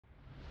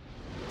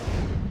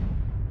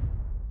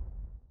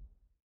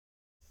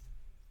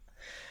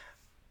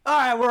All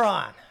right, we're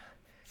on.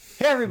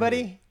 Hey,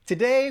 everybody.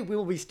 Today, we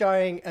will be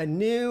starting a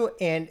new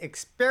and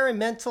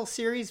experimental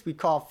series we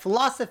call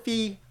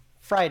Philosophy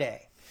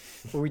Friday,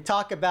 where we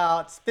talk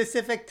about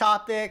specific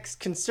topics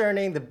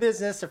concerning the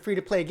business of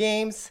free-to-play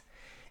games.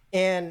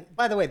 And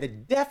by the way, the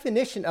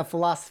definition of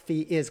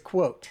philosophy is,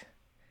 quote,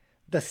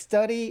 the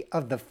study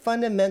of the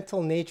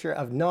fundamental nature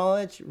of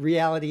knowledge,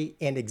 reality,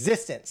 and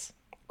existence,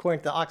 according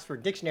to the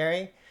Oxford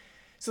Dictionary.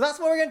 So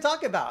that's what we're going to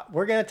talk about.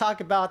 We're going to talk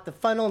about the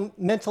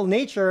fundamental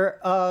nature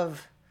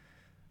of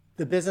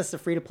the business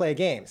of free-to-play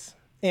games.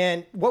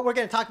 And what we're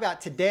going to talk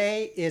about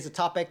today is a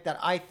topic that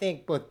I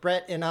think both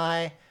Brett and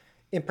I,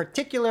 in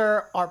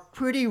particular, are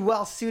pretty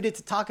well suited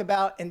to talk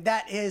about, and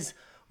that is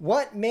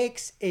what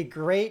makes a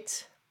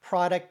great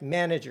product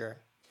manager.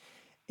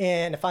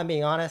 And if I'm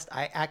being honest,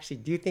 I actually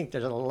do think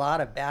there's a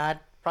lot of bad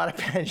product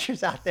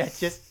managers out there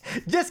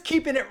just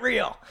keeping it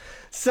real.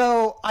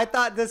 So I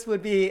thought this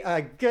would be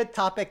a good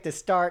topic to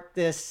start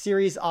this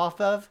series off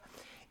of.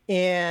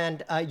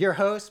 And your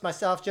host,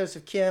 myself,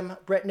 Joseph Kim,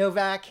 Brett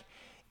Novak.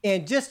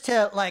 And just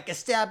to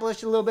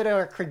establish a little bit of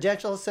our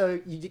credentials so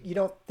you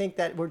don't think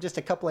that we're just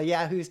a couple of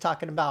yahoos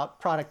talking about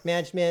product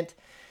management.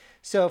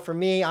 So for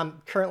me,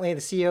 I'm currently the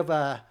CEO of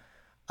a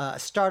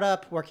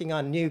startup working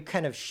on a new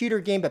kind of shooter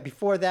game. But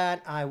before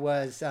that, I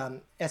was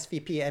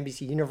SVP at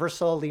NBC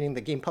Universal, leading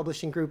the game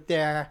publishing group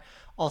there.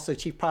 Also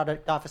chief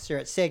product officer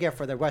at Sega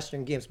for their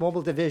Western Games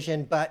mobile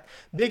division. But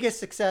biggest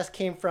success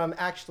came from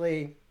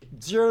actually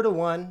 0 to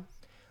 1,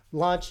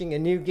 launching a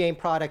new game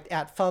product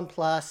at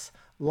FunPlus,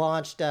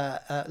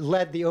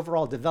 led the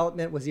overall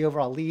development, was the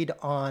overall lead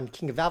on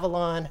King of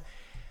Avalon,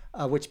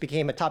 which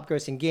became a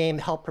top-grossing game,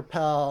 helped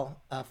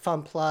propel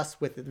FunPlus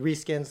with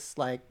reskins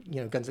like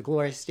Guns of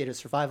Glory, State of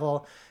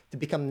Survival, to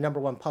become the number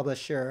one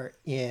publisher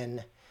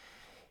in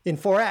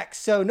 4X.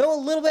 So know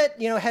a little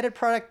bit, headed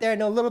product there,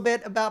 know a little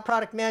bit about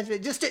product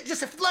management, just to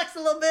flex a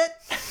little bit.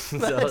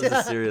 That was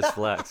a serious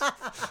flex.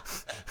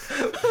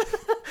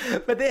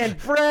 But then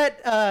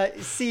Brett,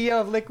 CEO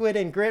of Liquid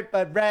and Grit.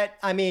 But Brett,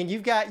 I mean,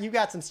 you've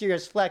got some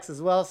serious flex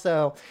as well.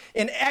 So,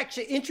 and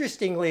actually,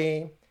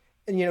 interestingly,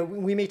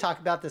 we may talk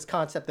about this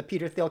concept, the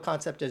Peter Thiel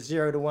concept of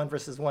 0 to 1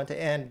 versus 1 to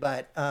N.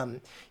 But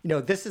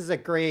this is a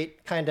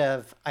great kind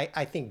of,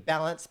 I think,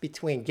 balance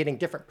between getting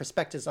different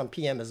perspectives on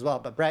PM as well.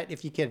 But Brett,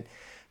 if you could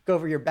go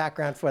over your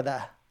background for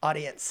the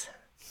audience.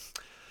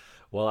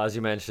 Well, as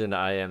you mentioned,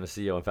 I am the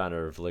CEO and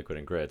founder of Liquid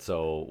and Grit.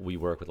 So we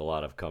work with a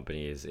lot of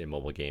companies in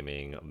mobile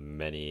gaming,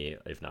 many,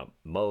 if not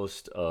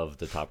most, of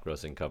the top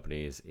grossing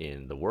companies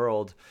in the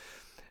world.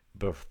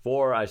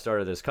 Before I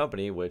started this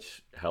company,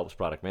 which helps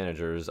product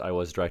managers, I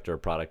was director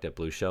of product at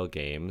Blue Shell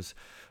Games,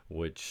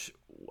 which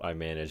I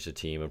managed a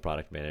team of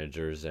product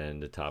managers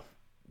and the top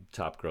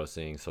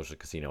grossing social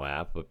casino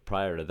app. But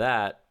prior to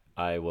that,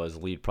 I was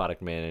lead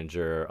product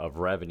manager of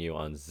revenue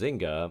on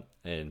Zynga,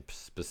 and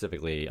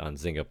specifically on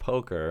Zynga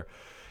Poker.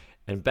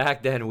 And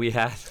back then we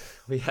had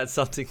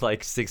something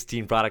like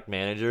 16 product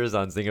managers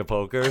on Zynga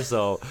Poker.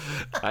 So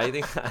I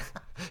think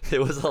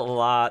it was a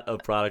lot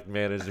of product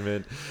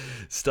management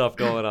stuff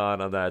going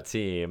on that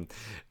team.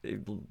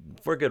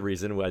 For good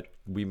reason.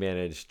 We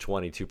managed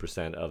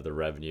 22% of the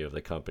revenue of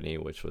the company,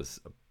 which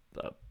was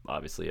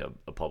obviously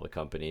a public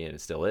company, and it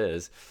still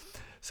is.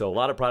 So a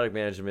lot of product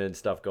management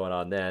stuff going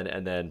on then.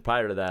 And then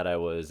prior to that, I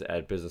was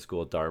at business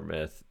school at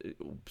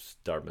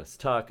Dartmouth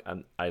Tuck.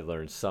 I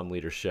learned some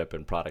leadership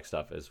and product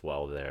stuff as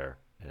well there.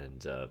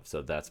 And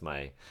so that's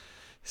my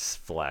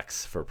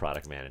flex for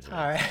product management.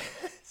 All right.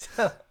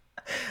 So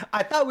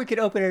I thought we could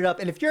open it up.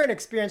 And if you're an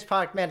experienced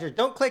product manager,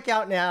 don't click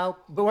out now.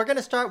 But we're going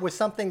to start with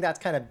something that's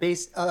kind of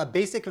a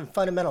basic and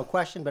fundamental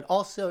question, but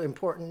also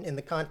important in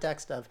the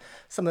context of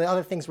some of the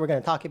other things we're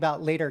going to talk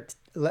about later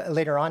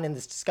on in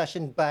this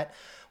discussion. But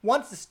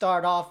wants to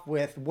start off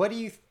with what do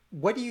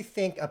you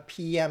think a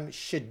PM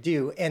should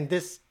do? And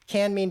this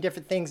can mean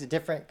different things at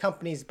different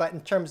companies, but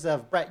in terms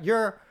of, Brett,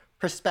 your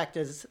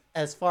perspectives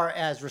as far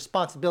as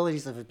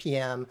responsibilities of a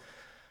PM,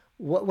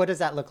 what does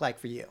that look like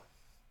for you?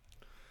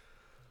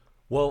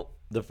 Well,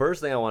 the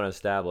first thing I want to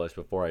establish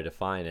before I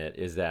define it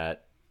is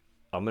that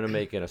I'm going to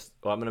make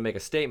a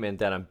statement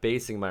that I'm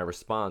basing my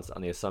response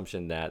on the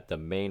assumption that the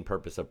main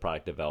purpose of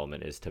product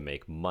development is to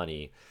make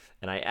money,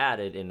 and I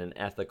added in an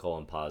ethical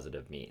and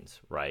positive means,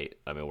 right?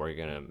 I mean, we're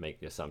going to make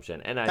the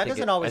assumption, and that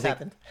doesn't always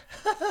happen.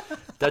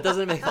 That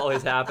doesn't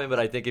always happen, but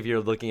I think if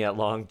you're looking at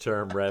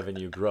long-term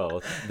revenue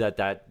growth,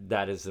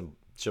 that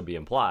should be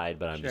implied,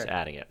 but I'm just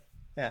adding it.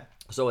 Yeah.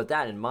 So with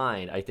that in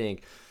mind, I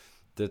think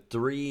the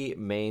three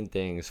main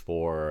things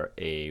for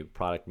a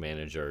product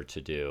manager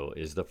to do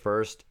is the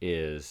first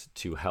is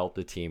to help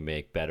the team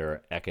make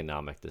better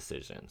economic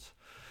decisions.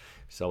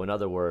 So in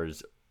other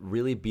words,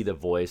 really be the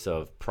voice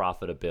of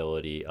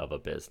profitability of a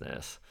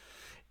business.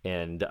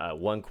 And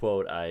one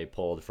quote I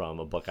pulled from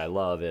a book I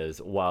love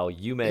is, while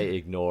you may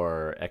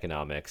ignore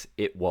economics,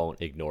 it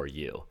won't ignore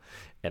you.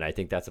 And I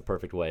think that's a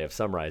perfect way of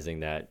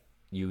summarizing that.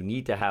 You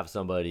need to have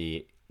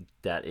somebody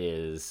that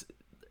is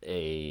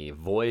a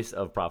voice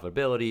of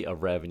profitability,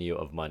 of revenue,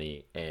 of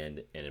money,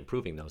 and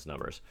improving those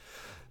numbers.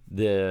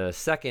 The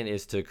second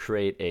is to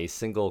create a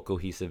single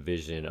cohesive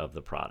vision of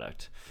the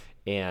product.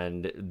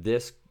 And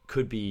this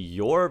could be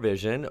your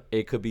vision,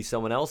 it could be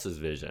someone else's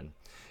vision.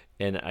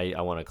 And I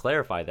want to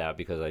clarify that,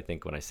 because I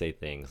think when I say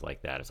things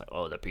like that, it's like,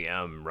 oh, the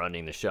PM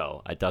running the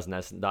show. It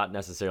doesn't not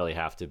necessarily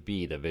have to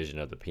be the vision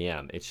of the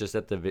PM. It's just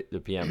that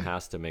the PM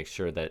has to make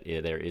sure that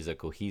there is a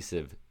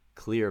cohesive,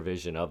 clear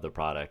vision of the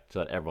product so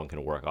that everyone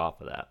can work off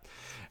of that.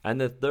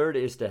 And the third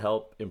is to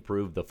help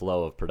improve the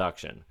flow of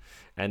production.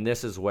 And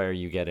this is where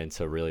you get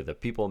into really the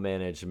people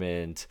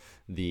management,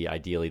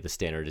 ideally the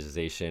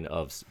standardization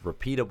of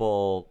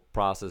repeatable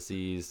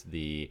processes,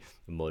 the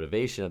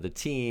motivation of the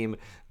team,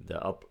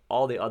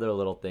 all the other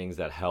little things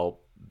that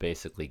help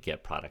basically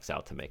get products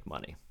out to make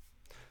money.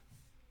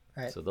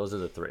 Right. So those are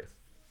the three.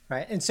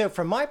 Right. And so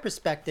from my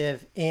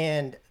perspective,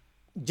 and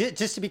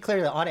just to be clear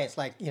to the audience,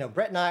 like,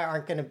 Brett and I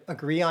aren't going to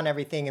agree on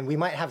everything, and we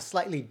might have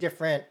slightly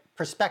different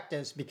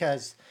perspectives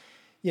because,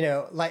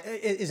 like,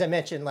 as I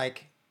mentioned,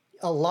 like,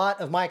 a lot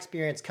of my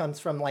experience comes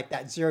from like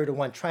that 0 to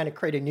 1, trying to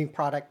create a new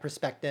product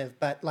perspective.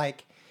 But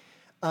like,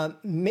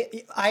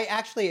 I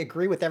actually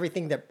agree with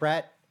everything that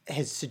Brett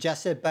has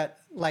suggested. But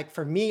like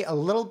for me, maybe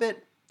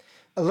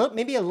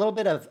a little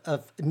bit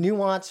of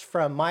nuance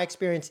from my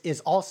experience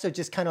is also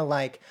just kind of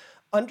like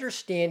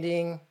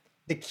understanding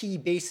the key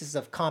basis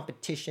of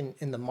competition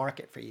in the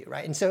market for you,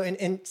 right? And so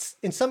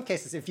in some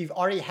cases, if you've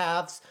already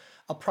have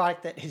a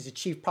product that has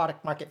achieved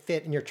product market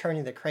fit and you're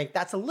turning the crank,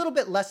 that's a little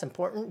bit less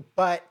important.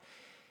 But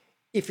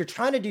if you're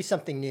trying to do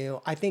something new,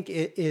 I think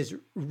it is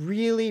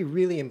really,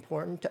 really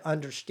important to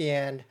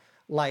understand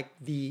like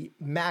the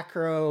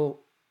macro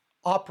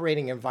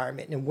operating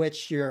environment in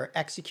which you're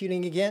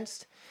executing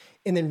against,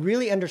 and then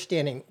really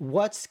understanding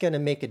what's going to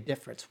make a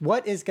difference.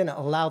 What is going to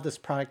allow this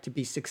product to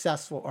be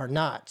successful or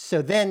not?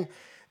 So then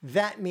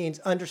that means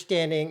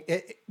understanding,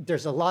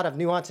 there's a lot of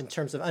nuance in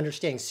terms of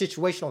understanding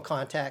situational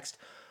context.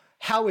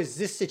 How is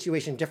this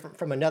situation different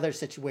from another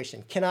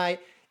situation?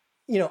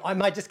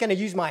 Am I just going to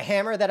use my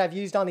hammer that I've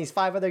used on these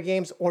 5 other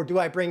games, or do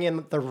I bring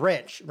in the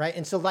wrench, right?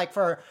 And so like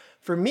for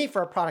me,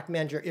 for a product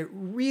manager, it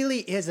really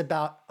is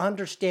about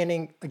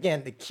understanding,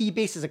 again, the key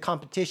basis of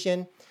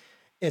competition.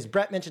 As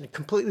Brett mentioned,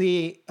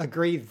 completely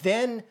agree.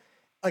 Then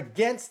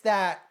against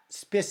that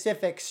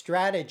specific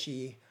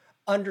strategy,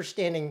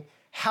 understanding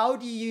how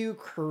do you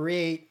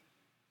create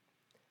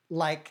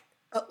like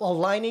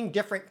aligning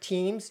different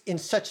teams in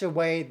such a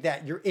way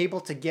that you're able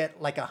to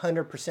get like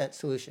 100%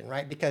 solution,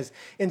 right? Because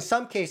in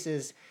some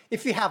cases,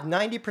 if you have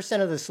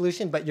 90% of the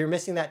solution, but you're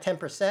missing that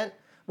 10%,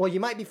 well, you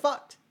might be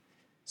fucked.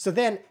 So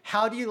then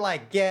how do you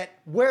like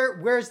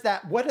where's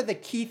that? What are the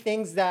key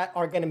things that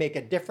are going to make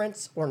a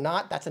difference or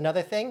not? That's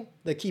another thing,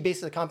 the key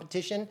basis of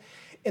competition.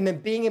 And then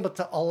being able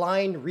to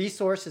align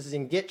resources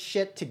and get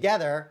shit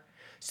together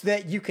so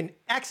that you can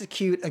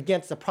execute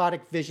against the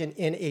product vision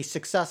in a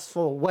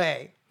successful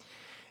way.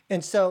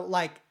 And so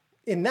like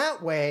in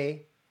that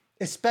way,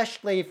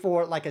 especially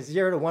for like a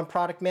 0 to 1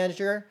 product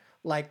manager,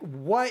 like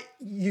what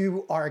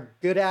you are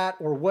good at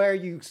or where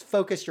you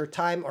focus your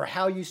time or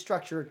how you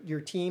structure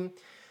your team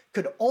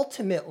could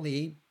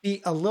ultimately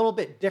be a little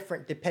bit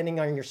different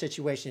depending on your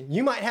situation.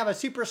 You might have a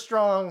super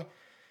strong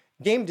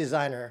game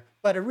designer,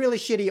 but a really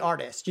shitty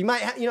artist. You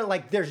might have,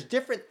 like there's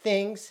different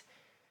things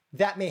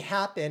that may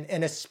happen.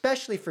 And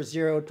especially for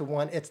 0 to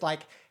 1, it's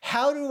like,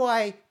 how do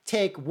I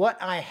take what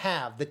I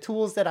have, the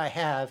tools that I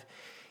have,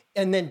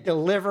 and then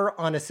deliver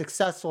on a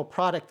successful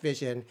product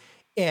vision?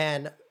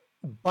 And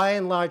by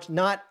and large,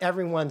 not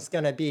everyone's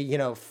going to be,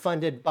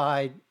 funded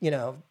by,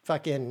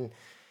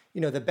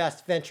 the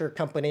best venture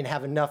company and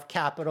have enough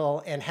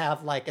capital and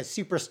have like a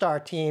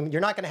superstar team.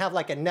 You're not going to have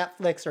like a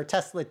Netflix or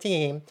Tesla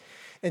team.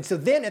 And so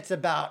then it's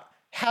about,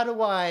 how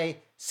do I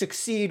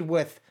succeed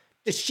with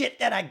the shit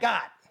that I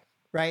got?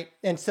 Right.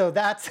 And so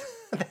that's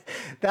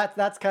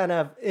kind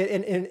of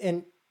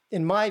in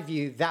my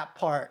view, that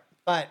part.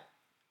 But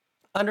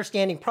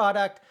understanding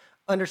product,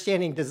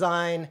 understanding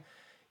design,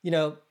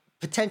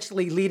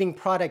 potentially leading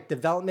product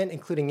development,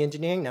 including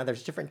engineering. Now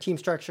there's different team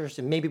structures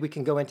and maybe we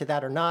can go into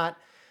that or not.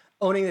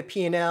 Owning the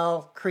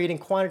P&L, creating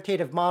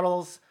quantitative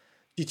models,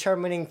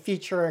 determining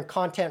feature and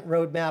content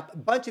roadmap, a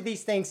bunch of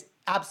these things,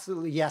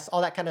 absolutely yes,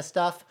 all that kind of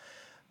stuff.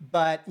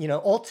 But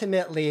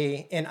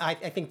ultimately, and I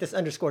think this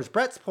underscores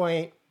Brett's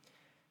point,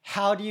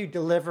 how do you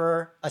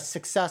deliver a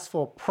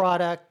successful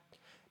product,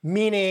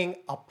 meaning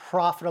a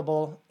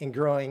profitable and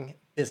growing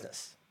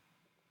business?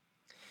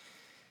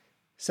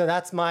 So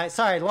that's my,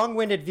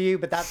 long-winded view,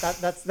 but that's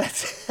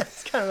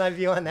kind of my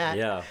view on that.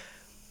 Yeah.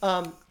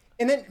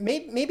 And then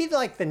maybe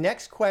like the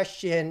next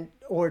question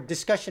or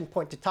discussion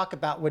point to talk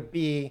about would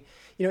be,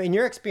 in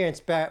your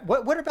experience, Brett,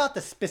 what about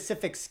the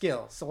specific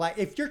skills? So like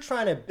if you're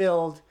trying to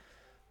build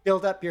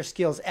up your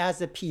skills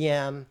as a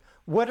PM,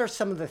 what are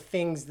some of the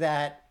things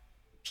that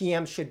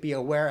PM should be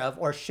aware of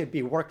or should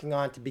be working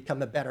on to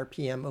become a better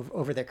PM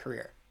over their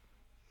career?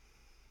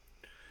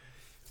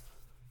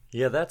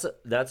 Yeah,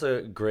 that's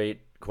a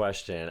great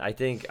question. I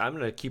think I'm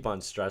going to keep on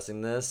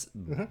stressing this,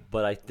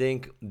 but I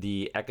think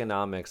the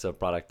economics of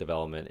product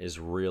development is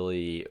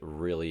really,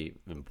 really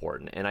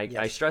important. And I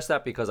Yes. stress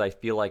that because I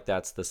feel like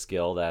that's the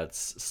skill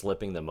that's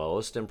slipping the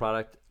most in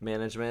product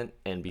management.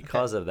 And Okay.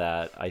 because of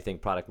that, I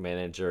think product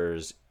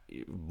managers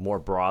more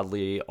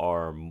broadly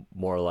are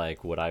more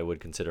like what I would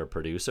consider a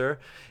producer.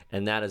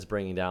 And that is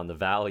bringing down the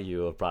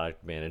value of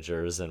product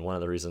managers. And one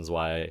of the reasons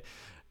why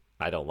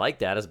I don't like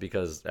that is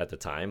because at the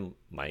time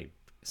my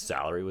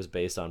salary was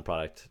based on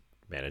product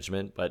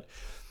management. But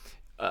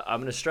I'm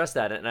going to stress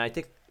that. And I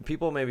think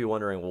people may be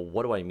wondering, well,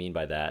 what do I mean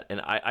by that?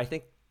 And I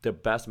think the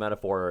best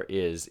metaphor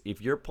is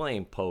if you're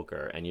playing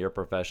poker and you're a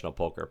professional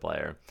poker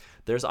player,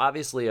 there's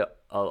obviously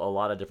a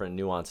lot of different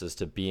nuances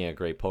to being a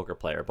great poker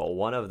player. But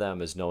one of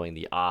them is knowing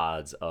the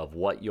odds of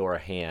what your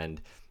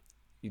hand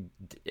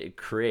it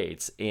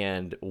creates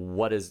and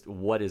what is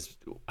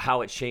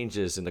how it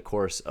changes in the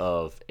course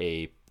of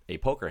a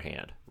poker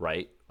hand,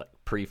 right? Like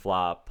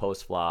pre-flop,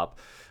 post-flop,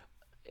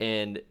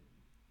 and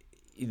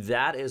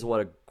that is what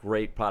a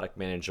great product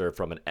manager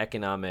from an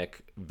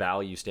economic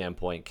value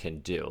standpoint can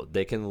do.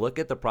 They can look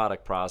at the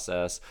product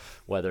process,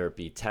 whether it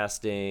be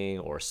testing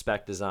or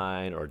spec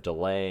design or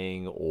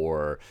delaying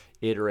or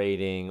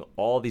iterating,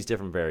 all these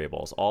different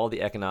variables, all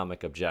the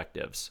economic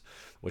objectives,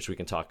 which we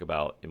can talk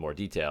about in more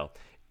detail.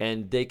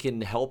 And they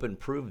can help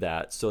improve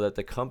that so that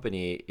the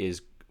company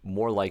is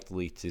more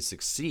likely to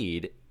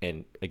succeed.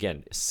 And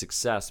again,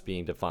 success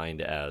being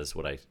defined as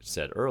what I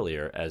said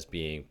earlier, as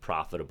being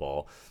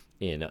profitable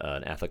in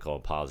an ethical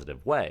and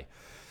positive way.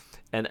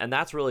 And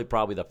that's really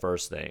probably the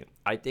first thing.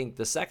 I think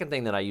the second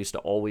thing that I used to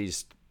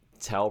always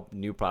tell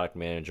new product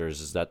managers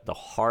is that the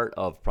heart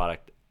of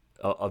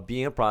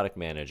being a product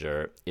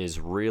manager is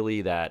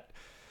really that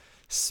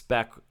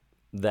spec,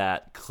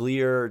 that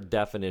clear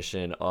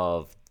definition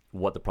of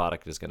what the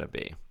product is going to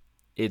be.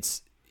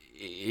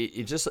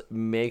 It just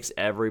makes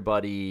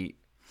everybody,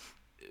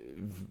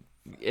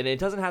 and it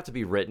doesn't have to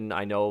be written.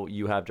 I know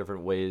you have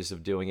different ways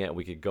of doing it.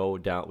 We can go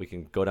down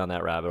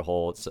that rabbit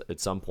hole at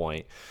some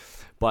point,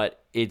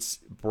 but it's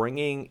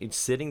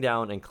sitting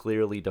down and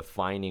clearly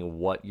defining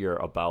what you're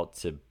about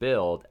to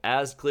build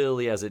as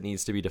clearly as it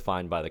needs to be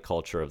defined by the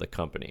culture of the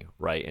company,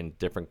 right? And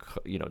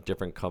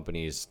different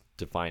companies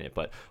define it,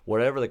 but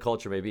whatever the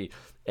culture may be.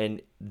 And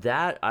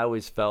that, I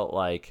always felt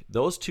like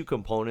those two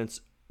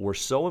components were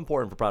so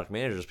important for product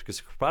managers, because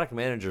product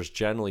managers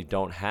generally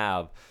don't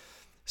have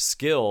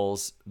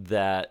skills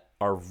that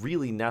are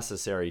really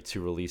necessary to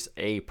release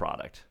a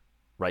product,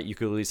 right? You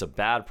could release a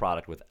bad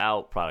product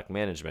without product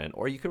management,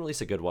 or you can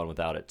release a good one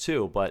without it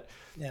too, but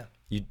Yeah.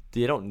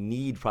 they don't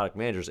need product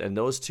managers. And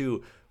those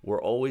two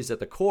were always at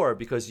the core,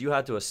 because you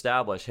had to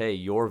establish, hey,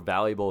 you're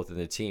valuable within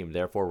the team,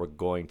 therefore we're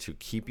going to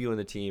keep you in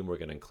the team, we're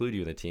going to include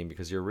you in the team,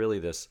 because you're really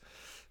this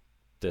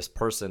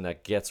person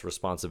that gets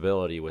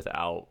responsibility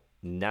without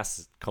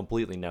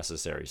completely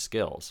necessary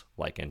skills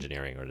like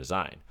engineering or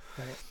design.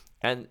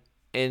 Right.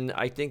 And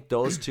I think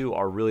those two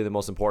are really the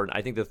most important.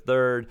 I think the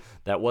third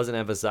that wasn't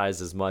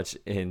emphasized as much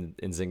in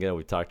Zynga,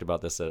 we talked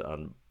about this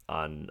on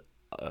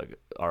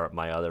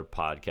my other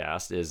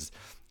podcast,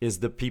 is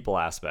the people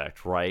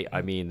aspect, right?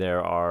 I mean, I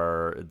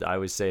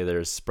always say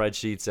there's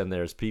spreadsheets and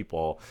there's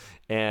people,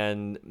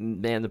 and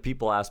man, the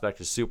people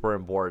aspect is super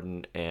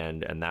important,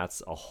 and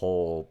that's a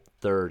whole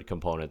third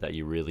component that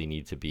you really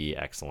need to be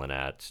excellent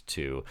at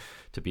to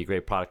be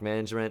great product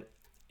management.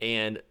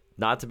 And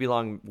not to be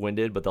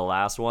long-winded, but the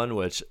last one,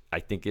 which I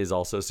think is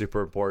also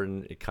super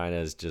important, it kind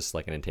of is just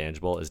like an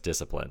intangible, is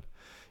discipline.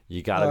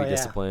 You got to be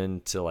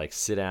disciplined to like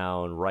sit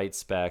down, write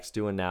specs,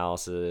 do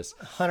analysis,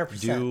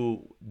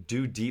 100%.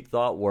 do deep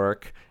thought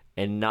work,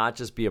 and not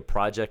just be a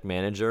project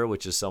manager,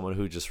 which is someone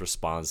who just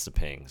responds to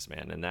pings,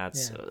 man. And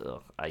that's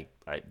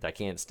I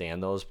can't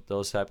stand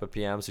those type of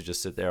PMs who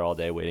just sit there all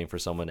day waiting for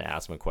someone to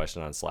ask them a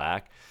question on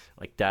Slack.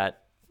 Like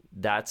that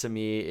to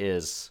me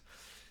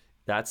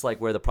that's like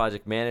where the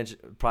project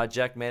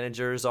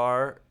managers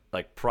are,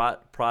 like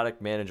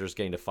product managers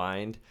getting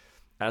defined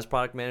as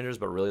product managers,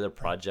 but really they're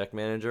project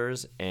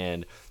managers.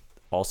 And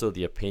also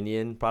the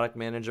opinion product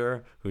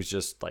manager who's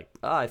just like,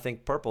 I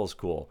think purple's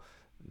cool.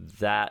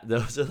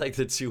 Those are like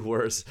the two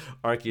worst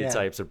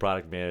archetypes of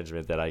product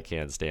management that I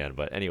can't stand.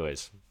 But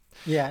anyways.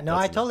 Yeah, no,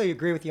 I totally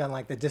agree with you on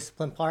like the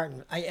discipline part.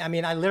 And I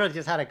mean, I literally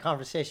just had a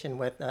conversation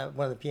with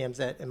one of the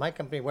PMs in my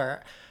company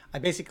where I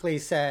basically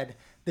said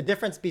the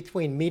difference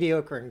between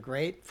mediocre and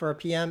great for a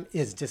PM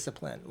is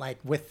discipline. Like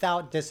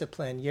without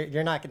discipline,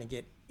 you're not going to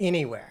get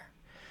anywhere.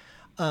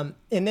 And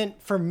then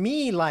for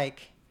me,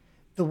 like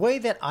the way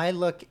that I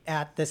look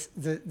at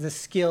the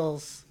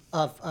skills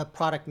of a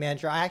product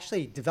manager, I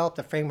actually developed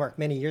a framework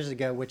many years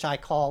ago, which I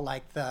just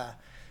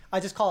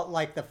call it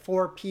like the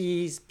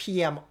 4Ps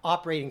PM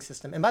operating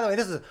system. And by the way,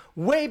 this is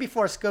way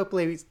before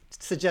Scopely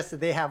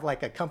suggested they have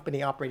like a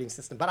company operating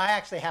system, but I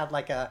actually have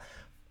like a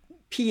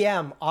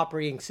PM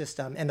operating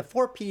system. And the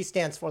 4P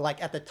stands for,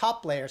 like, at the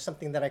top layer,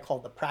 something that I call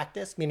the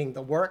practice, meaning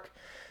the work.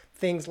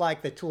 Things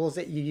like the tools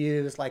that you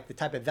use, like the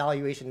type of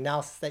valuation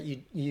analysis that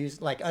you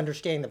use, like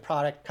understanding the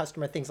product,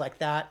 customer, things like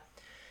that.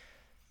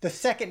 The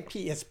second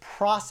P is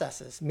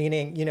processes,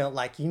 meaning,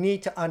 like you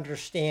need to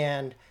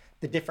understand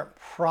the different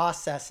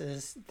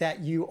processes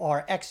that you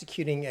are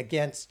executing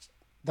against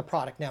the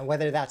product now,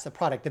 whether that's the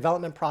product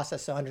development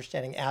process, so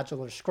understanding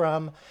Agile or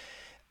Scrum,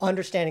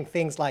 understanding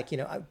things like,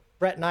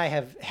 Brett and I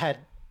have had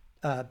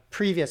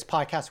previous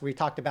podcasts where we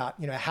talked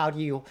about, how do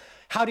you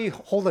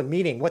hold a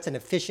meeting? What's an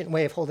efficient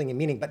way of holding a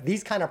meeting? But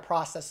these kind of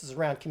processes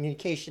around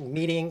communication,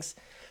 meetings,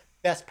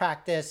 best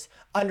practice,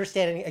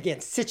 understanding, again,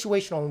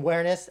 situational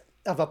awareness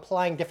of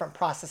applying different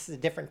processes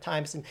at different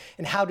times,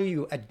 and how do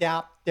you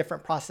adapt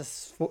different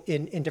processes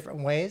in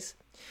different ways.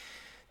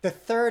 The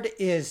third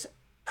is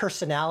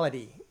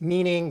personality,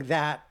 meaning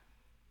that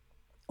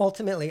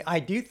ultimately I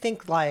do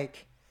think,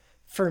 like,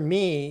 for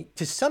me,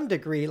 to some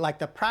degree, like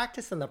the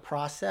practice and the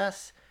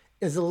process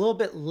is a little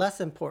bit less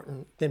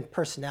important than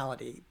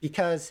personality,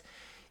 because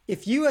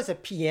if you as a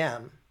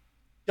PM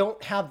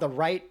don't have the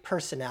right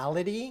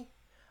personality,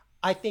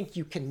 I think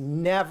you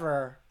can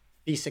never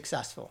be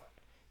successful.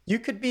 You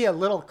could be a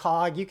little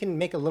cog, you can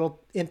make a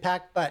little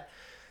impact, but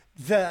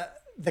the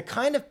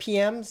kind of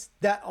PMs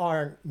that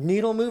are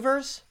needle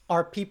movers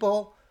are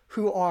people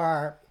who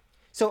are,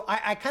 so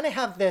I kind of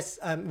have this,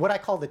 what I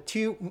call the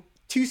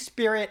two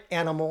spirit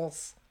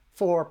animals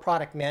for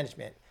product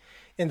management.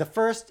 And the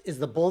first is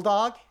the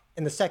bulldog,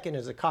 and the second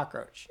is the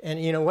cockroach.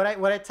 And what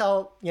I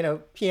tell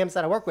PMs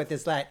that I work with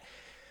is that,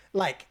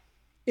 like,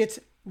 it's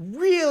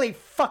really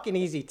fucking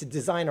easy to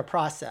design a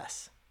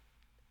process.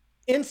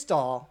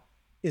 Install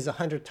is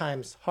 100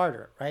 times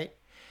harder, right?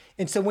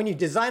 And so when you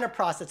design a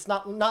process, it's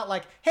not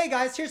like, hey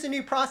guys, here's a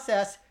new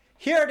process,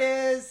 here it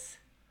is.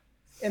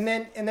 And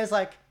there's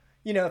like,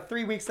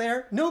 3 weeks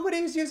later,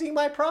 nobody's using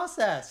my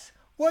process.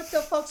 What the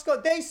fuck's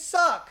going? They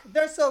suck.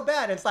 They're so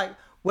bad. It's like,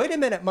 wait a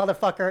minute,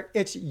 motherfucker.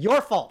 It's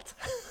your fault.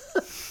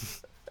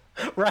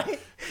 Right?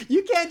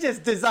 You can't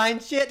just design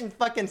shit and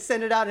fucking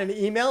send it out in an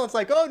email. It's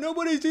like, oh,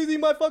 nobody's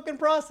using my fucking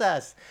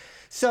process.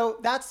 So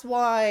that's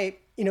why,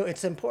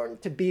 it's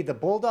important to be the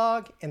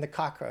bulldog and the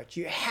cockroach.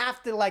 You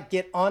have to, like,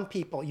 get on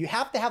people. You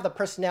have to have the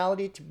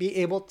personality to be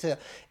able to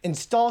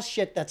install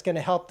shit that's going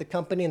to help the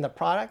company and the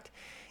product.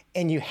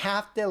 And you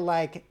have to,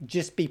 like,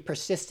 just be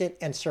persistent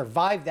and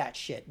survive that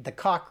shit, the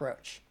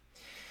cockroach.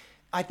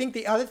 I think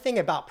the other thing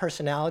about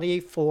personality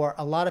for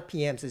a lot of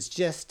PMs is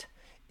just,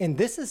 and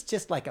this is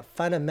just like a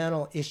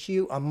fundamental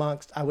issue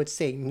amongst, I would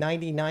say,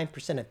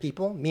 99% of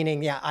people,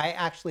 meaning, I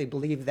actually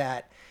believe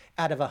that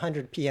out of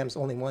 100 PMs,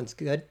 only one's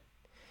good,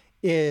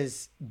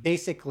 is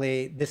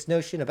basically this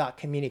notion about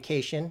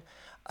communication,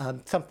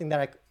 something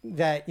that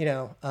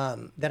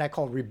I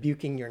call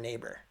rebuking your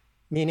neighbor,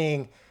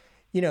 meaning,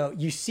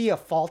 you see a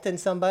fault in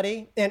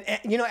somebody,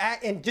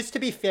 and just to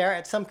be fair,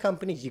 at some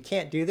companies you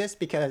can't do this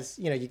because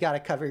you got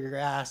to cover your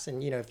ass,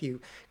 and if you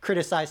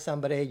criticize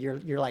somebody,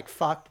 you're like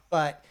fucked.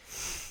 But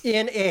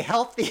in a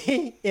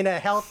healthy,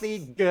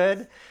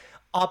 good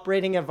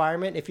operating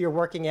environment, if you're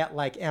working at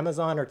like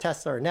Amazon or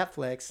Tesla or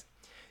Netflix,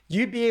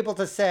 you'd be able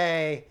to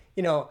say,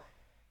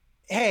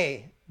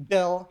 hey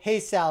Bill, hey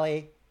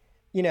Sally,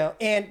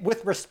 and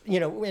with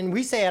and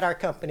we say at our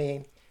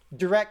company,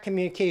 direct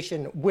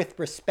communication with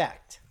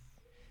respect.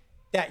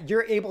 That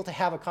you're able to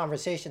have a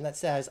conversation that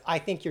says, I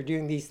think you're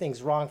doing these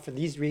things wrong for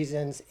these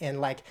reasons. And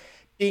like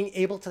being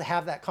able to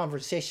have that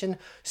conversation,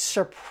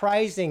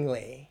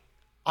 surprisingly,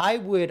 I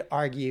would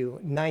argue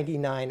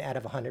 99 out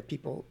of 100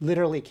 people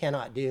literally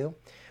cannot do,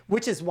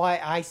 which is why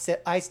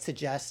I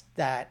suggest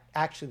that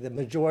actually the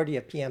majority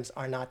of PMs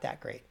are not that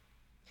great.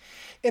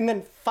 And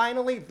then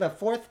finally, the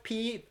fourth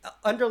P,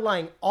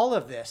 underlying all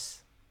of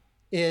this,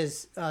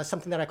 is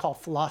something that I call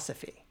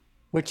philosophy,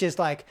 which is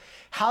like,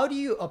 how do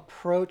you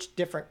approach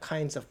different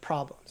kinds of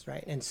problems,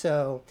 right? And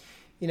so,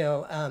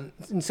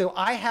 so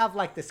I have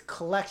like this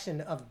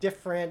collection of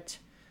different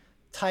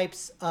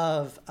types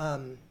of,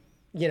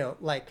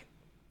 like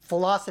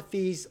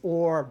philosophies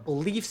or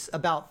beliefs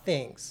about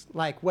things,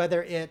 like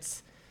whether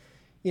it's,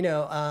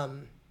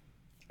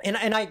 and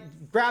I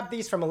grabbed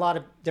these from a lot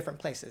of different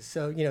places.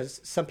 So,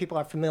 some people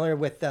are familiar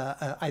with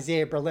the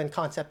Isaiah Berlin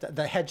concept,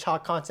 the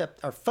hedgehog concept,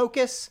 or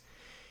focus.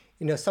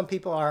 Some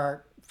people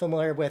are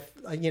familiar with,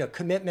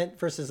 commitment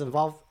versus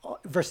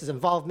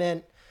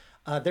involvement.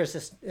 There's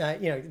this,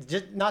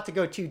 just not to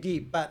go too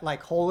deep, but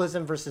like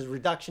holism versus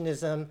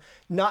reductionism,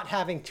 not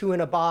having two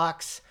in a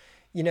box,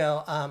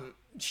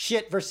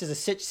 shit versus a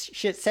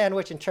shit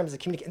sandwich in terms of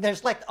communication.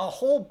 There's like a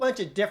whole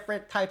bunch of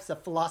different types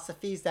of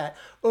philosophies that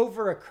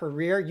over a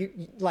career,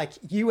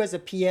 you as a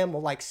PM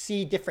will like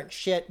see different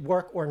shit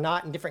work or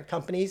not in different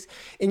companies.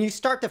 And you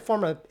start to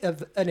form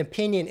an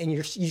opinion, and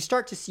you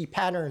start to see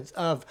patterns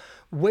of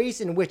ways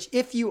in which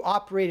if you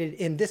operated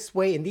in this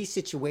way in these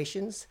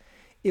situations,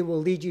 it will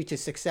lead you to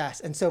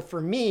success. And so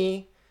for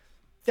me,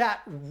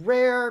 that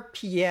rare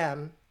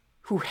PM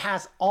who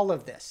has all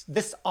of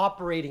this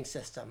operating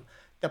system,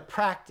 the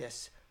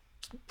practice,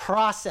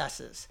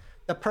 processes,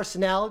 the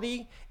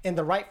personality, and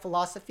the right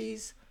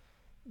philosophies,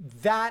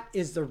 that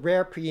is the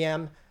rare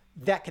PM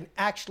that can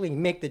actually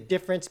make the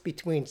difference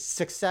between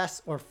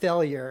success or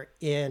failure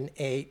in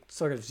a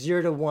sort of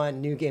 0 to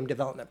 1 new game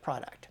development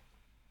product.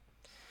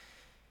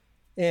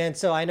 And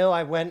so I know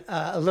I went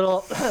a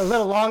little a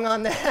little long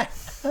on that,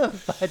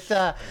 but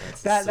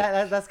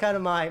that's kind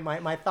of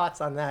my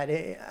thoughts on that.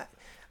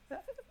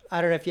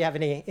 I don't know if you have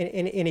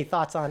any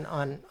thoughts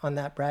on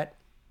that, Brett.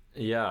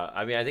 Yeah,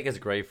 I mean, I think it's a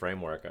great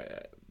framework.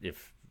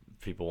 If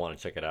people want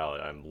to check it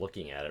out, I'm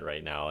looking at it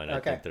right now, and I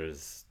think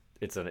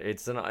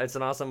it's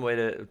an awesome way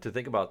to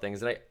think about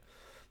things. And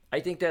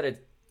I think that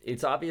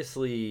it's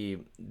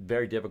obviously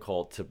very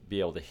difficult to be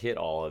able to hit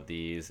all of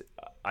these.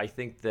 I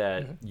think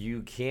that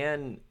you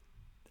can,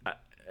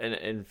 and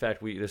in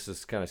fact, this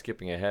is kind of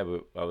skipping ahead.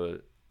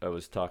 But I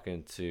was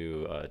talking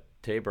to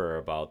Tabor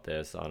about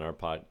this on our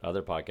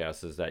other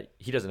podcast, is that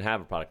he doesn't have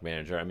a product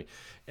manager. I mean,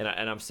 and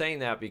I'm saying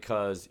that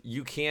because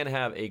you can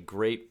have a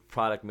great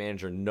product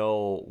manager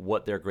know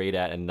what they're great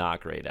at and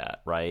not great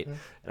at, right?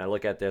 And I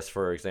look at this,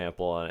 for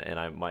example, and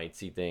I might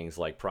see things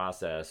like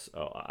process.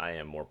 Oh, I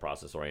am more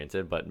process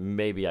oriented, but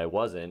maybe I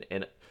wasn't.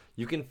 And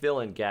you can fill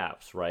in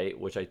gaps, right?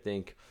 Which I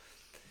think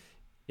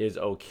is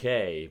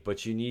okay,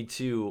 but you need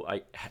to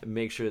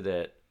make sure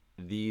that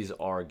these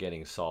are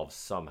getting solved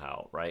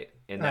somehow, right?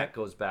 And that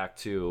goes back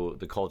to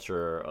the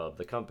culture of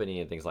the company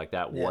and things like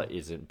that. Yeah. What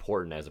is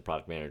important as a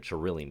product manager to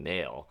really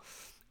nail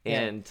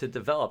and to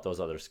develop those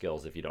other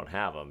skills if you don't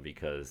have them,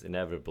 because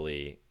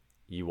inevitably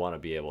you want to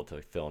be able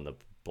to fill in the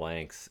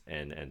blanks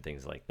and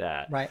things like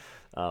that. Right.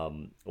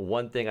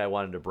 One thing I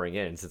wanted to bring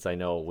in, since I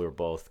know we're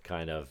both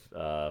kind of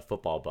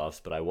football buffs,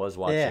 but I was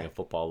watching a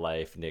Football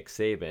Life Nick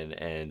Saban,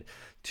 and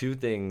two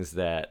things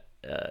that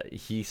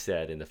he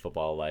said in the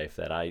Football Life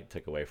that I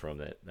took away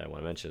from it that I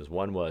want to mention is,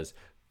 one was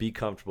be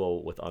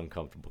comfortable with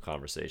uncomfortable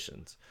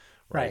conversations,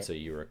 right? So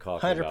you were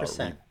talking 100%.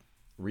 About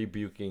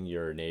rebuking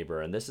your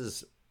neighbor, and this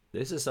is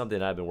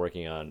something I've been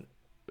working on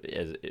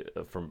as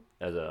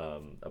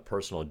a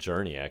personal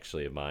journey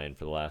actually of mine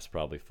for the last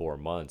probably 4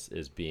 months,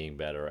 is being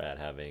better at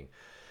having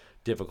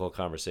difficult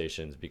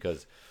conversations.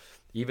 Because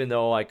even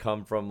though I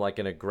come from like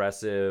an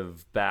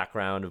aggressive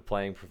background of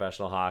playing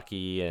professional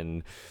hockey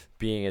and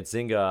being at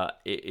Zynga,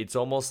 it's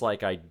almost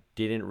like I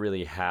didn't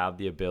really have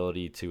the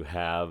ability to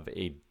have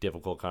a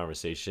difficult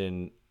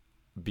conversation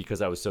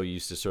because I was so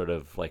used to sort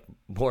of like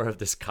more of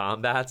this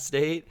combat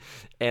state.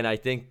 And I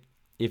think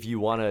if you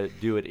want to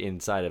do it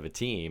inside of a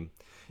team,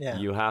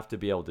 you have to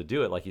be able to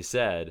do it, like you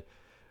said,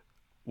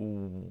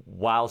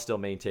 while still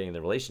maintaining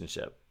the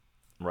relationship.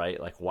 Right,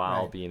 like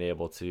while being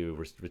able to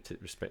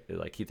respect,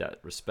 like keep that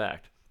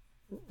respect.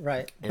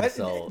 Right, and but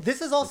so this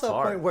is also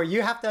a point where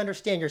you have to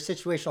understand your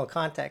situational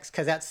context,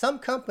 because at some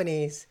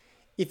companies,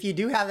 if you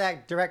do have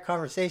that direct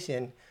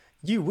conversation,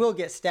 you will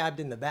get stabbed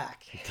in the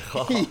back.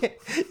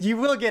 You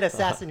will get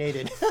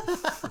assassinated.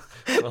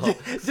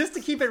 Just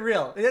to keep it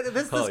real,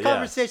 this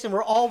conversation,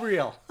 we're all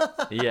real.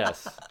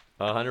 Yes,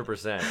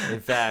 100%. In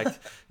fact,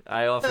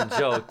 I often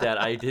joke that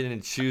I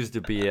didn't choose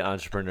to be an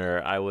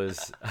entrepreneur. I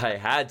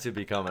had to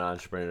become an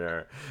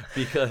entrepreneur,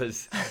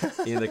 because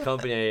in the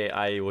company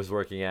I was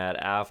working at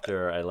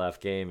after I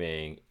left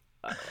gaming,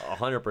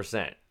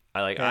 100%.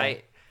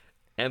 I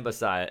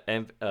empathize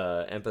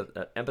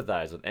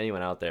with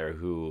anyone out there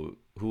who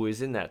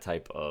is in that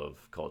type of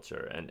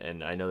culture.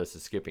 And I know this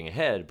is skipping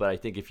ahead, but I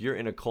think if you're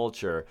in a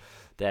culture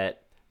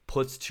that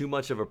puts too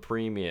much of a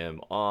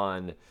premium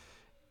on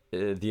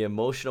the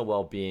emotional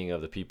well-being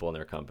of the people in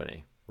their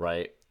company,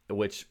 right?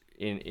 Which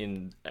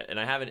and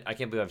I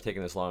can't believe I've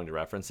taken this long to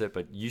reference it,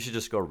 but you should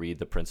just go read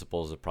The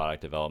Principles of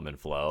Product Development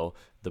Flow,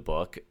 the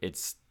book.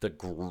 It's the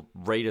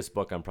greatest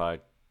book on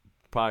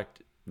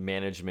product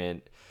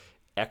management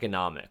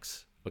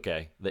economics.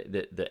 Okay,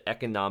 the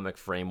economic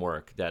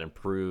framework that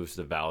improves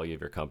the value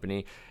of your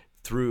company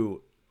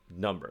through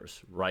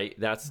numbers, right?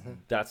 That's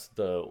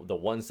the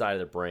one side of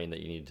the brain that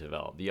you need to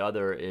develop. The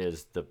other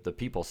is the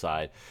people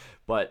side.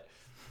 But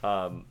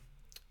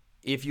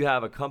if you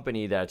have a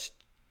company that's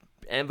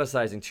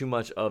emphasizing too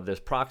much of this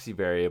proxy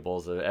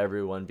variables of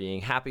everyone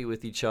being happy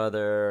with each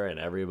other and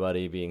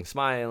everybody being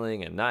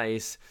smiling and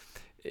nice,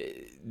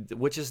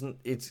 which is,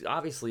 it's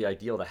obviously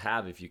ideal to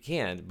have if you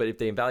can, but if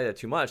they value that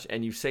too much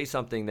and you say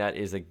something that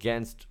is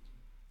against,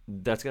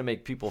 that's going to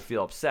make people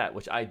feel upset,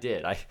 which I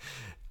did.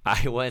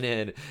 I went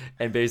in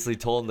and basically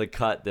told them to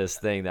cut this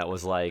thing that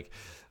was like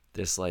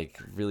this like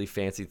really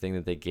fancy thing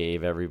that they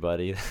gave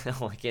everybody.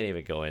 I can't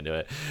even go into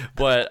it,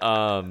 but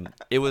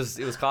it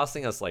was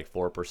costing us like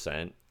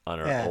 4% on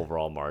our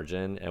overall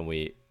margin,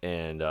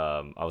 and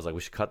I was like,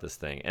 we should cut this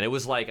thing. And it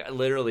was like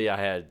literally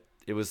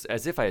it was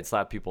as if I had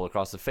slapped people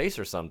across the face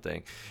or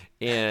something.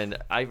 And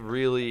I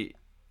really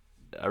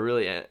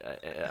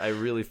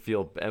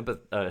feel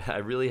I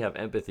really have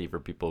empathy for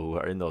people who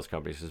are in those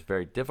companies. It's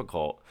very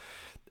difficult.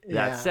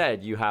 That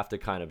said, you have to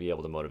kind of be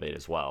able to motivate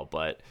as well.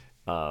 But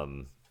so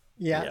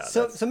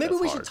maybe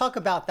we should talk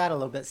about that a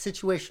little bit,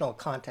 situational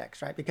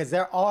context, right? Because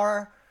there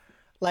are,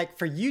 like,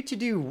 for you to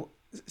do,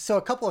 so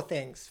a couple of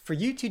things. For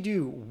you to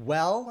do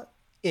well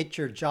at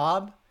your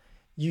job,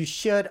 you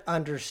should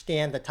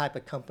understand the type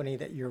of company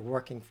that you're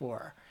working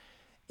for.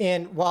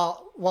 And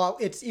while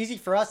it's easy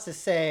for us to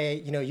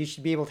say, you know, you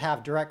should be able to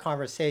have direct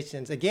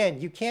conversations, again,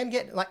 you can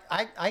get, like,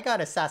 I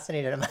got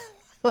assassinated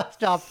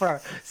left off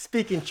for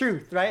speaking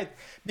truth, right?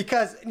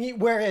 Because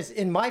whereas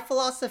in my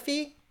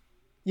philosophy,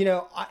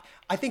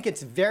 I think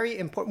it's very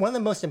important. One of the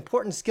most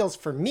important skills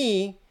for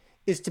me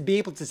is to be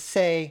able to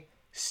say,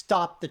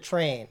 stop the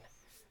train.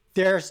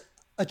 There's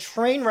a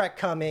train wreck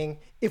coming.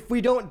 If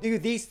we don't do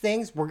these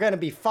things, we're going to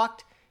be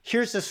fucked.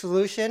 Here's the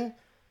solution.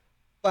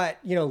 But,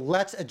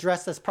 let's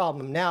address this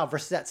problem now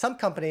versus at some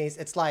companies,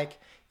 it's like,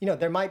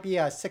 there might be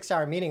a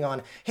 6-hour meeting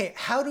on, hey,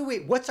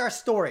 what's our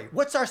story?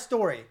 What's our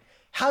story?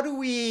 How do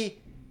we,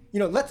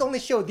 let's only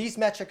show these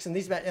metrics and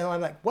these metrics. And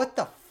I'm like, what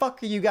the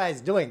fuck are you guys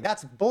doing?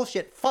 That's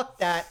bullshit. Fuck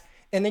that.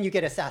 And then you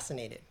get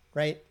assassinated,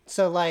 right?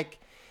 So like,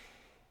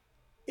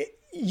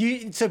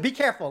 so be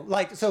careful.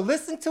 Like, so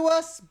listen to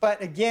us,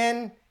 but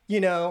again,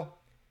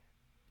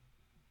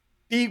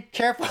 be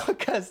careful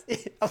because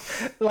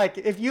like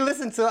if you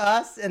listen to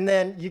us and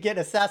then you get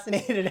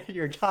assassinated at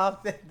your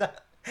job, then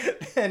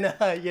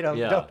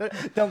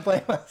don't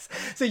blame us.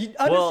 So you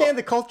understand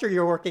the culture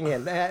you're working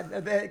in,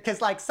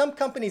 because like some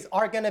companies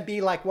are going to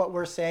be like what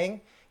we're saying.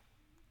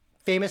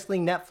 Famously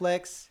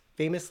Netflix,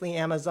 famously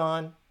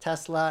Amazon,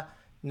 Tesla.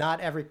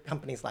 Not every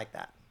company's like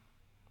that.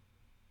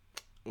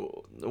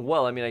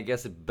 Well, I mean, I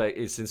guess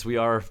since we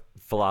are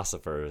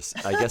philosophers,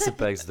 I guess it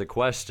begs the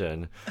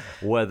question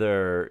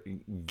whether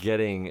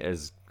getting,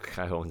 as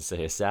I won't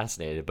say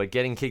assassinated, but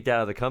getting kicked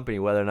out of the company,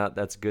 whether or not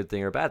that's a good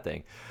thing or a bad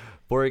thing.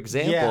 For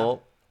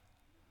example,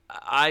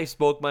 I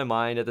spoke my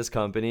mind at this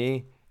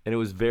company, and it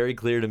was very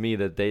clear to me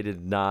that they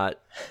did not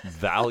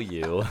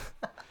value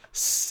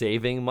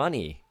saving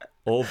money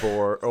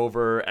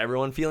over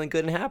everyone feeling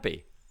good and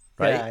happy.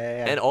 Right.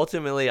 Yeah. And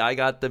ultimately, I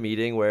got the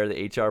meeting where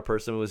the HR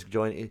person was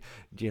joining.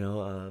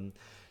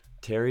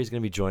 Terry's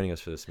going to be joining us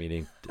for this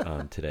meeting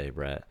today,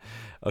 Brett.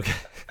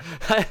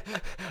 Okay.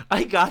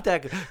 I got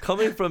that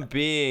coming from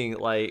being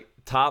like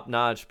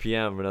top-notch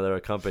PM for another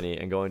company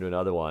and going to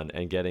another one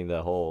and getting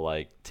the whole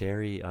like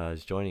Terry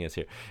is joining us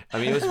here. I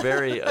mean,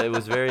 it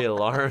was very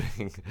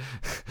alarming.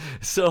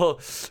 So.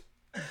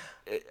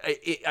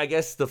 I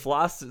guess the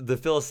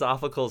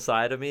philosophical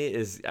side of me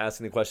is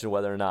asking the question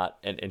whether or not,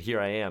 and here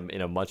I am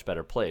in a much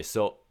better place.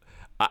 So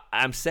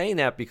I'm saying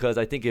that because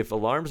I think if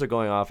alarms are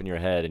going off in your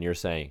head and you're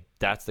saying,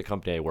 that's the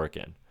company I work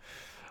in,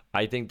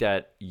 I think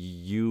that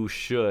you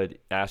should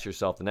ask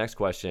yourself the next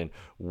question,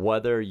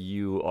 whether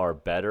you are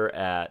better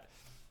at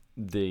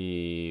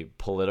the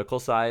political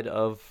side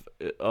of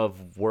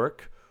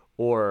work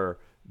or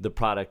the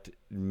product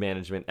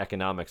management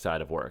economic side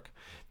of work.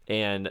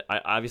 And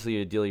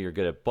obviously, ideally, you're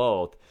good at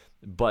both.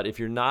 But if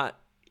you're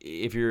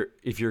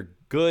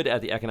good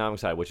at the economic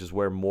side, which is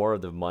where more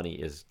of the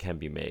money can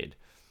be made,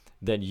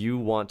 then you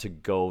want to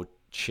go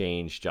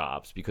change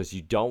jobs because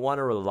you don't want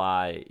to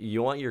rely.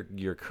 You want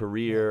your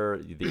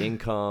career, the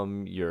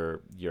income,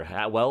 your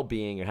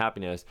well-being, your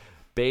happiness,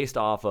 based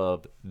off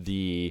of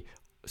the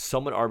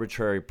somewhat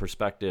arbitrary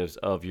perspectives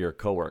of your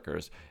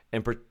coworkers,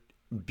 and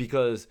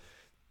because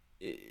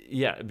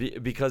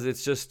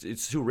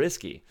it's too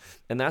risky.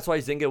 And that's why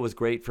Zynga was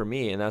great for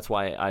me, and that's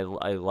why I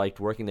liked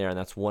working there, and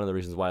that's one of the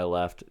reasons why I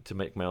left to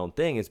make my own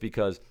thing, is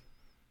because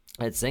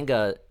at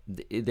Zynga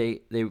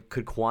they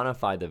could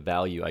quantify the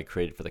value I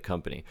created for the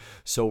company.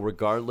 So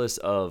regardless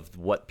of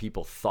what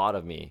people thought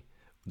of me,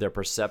 their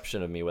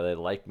perception of me, whether they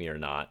liked me or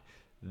not,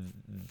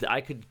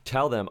 I could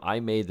tell them I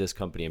made this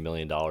company $1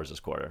 million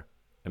this quarter.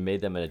 I made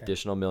them an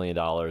additional $1 million,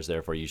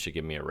 therefore you should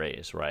give me a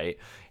raise, right?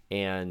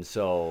 And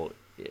so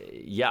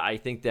I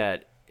think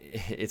that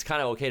it's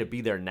kind of okay to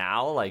be there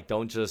now. Like,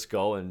 don't just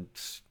go and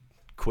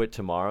quit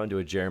tomorrow and do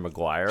a Jerry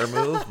Maguire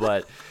move.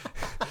 But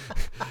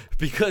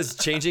because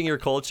changing your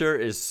culture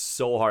is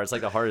so hard. It's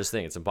like the hardest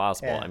thing. It's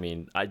impossible. Yeah. I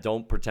mean, I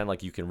don't pretend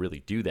like you can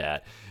really do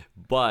that.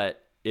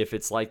 But if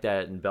it's like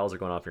that and bells are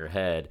going off in your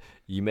head,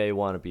 you may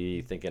want to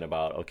be thinking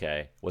about,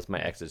 okay, what's my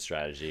exit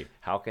strategy?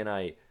 How can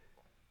I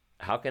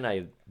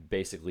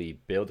basically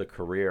build a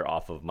career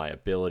off of my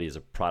ability as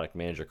a product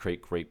manager,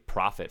 create great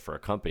profit for a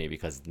company?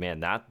 Because man,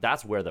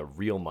 that's where the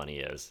real money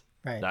is.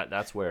 Right.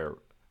 That's where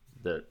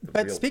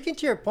But speaking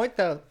to your point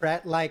though,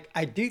 Brett, like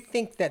I do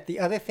think that the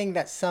other thing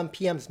that some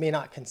PMs may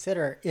not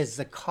consider is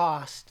the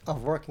cost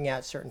of working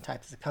at certain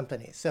types of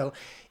companies. So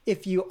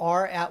if you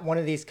are at one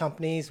of these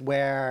companies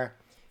where,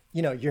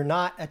 you're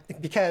not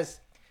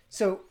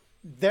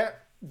the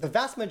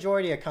vast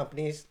majority of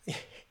companies,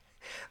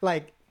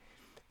 like,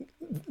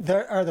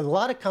 there are a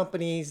lot of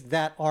companies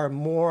that are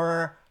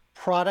more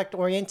product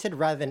oriented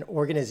rather than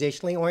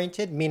organizationally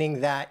oriented,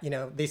 meaning that,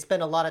 they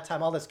spend a lot of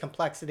time, all this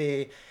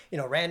complexity,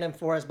 random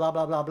forest, blah,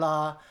 blah, blah,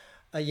 blah,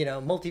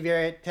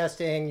 multivariate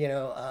testing,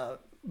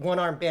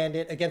 one-armed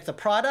bandit against the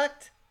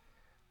product.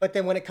 But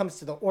then when it comes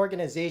to the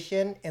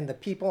organization and the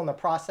people and the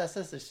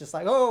processes, it's just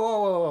like,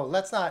 whoa,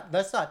 let's not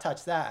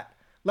touch that.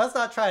 Let's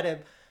not try to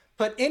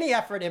put any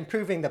effort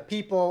improving the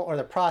people or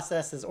the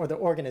processes or the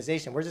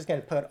organization. We're just going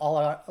to put all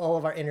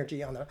of our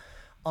energy on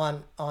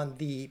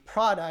the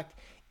product.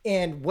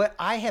 And what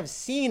I have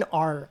seen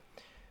are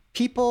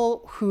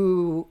people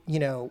who,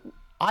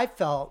 I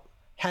felt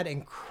had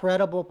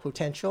incredible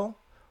potential,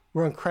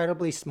 were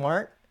incredibly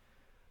smart,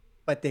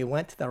 but they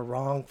went to the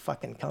wrong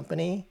fucking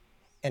company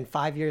and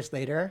 5 years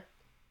later,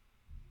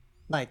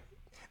 like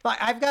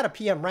I've got a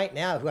PM right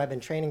now who I've been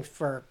training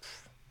for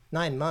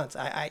 9 months.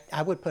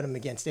 I would put him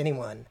against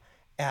anyone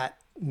at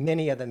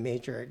many of the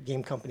major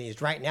game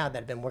companies right now that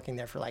have been working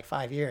there for like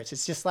 5 years.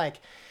 It's just like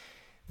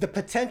the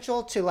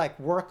potential to like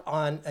work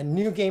on a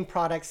new game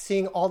product,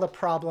 seeing all the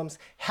problems,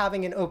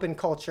 having an open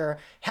culture,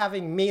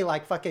 having me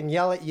like fucking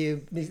yell at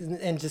you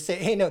and just say,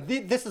 hey, no,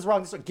 this is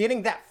wrong.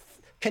 Getting that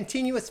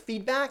continuous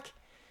feedback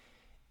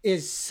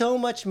is so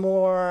much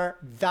more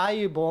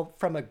valuable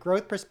from a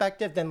growth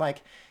perspective than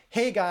like,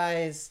 hey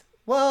guys,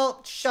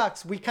 well,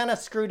 shucks, we kind of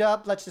screwed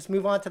up. Let's just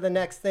move on to the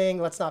next thing.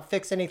 Let's not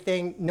fix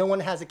anything. No one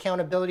has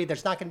accountability.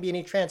 There's not going to be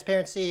any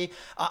transparency.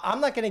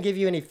 I'm not going to give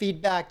you any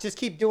feedback. Just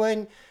keep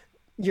doing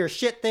your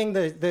shit thing,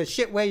 the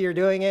shit way you're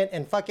doing it,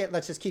 and fuck it.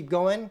 Let's just keep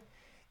going.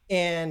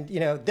 And, you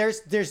know,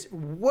 there's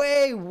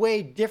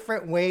way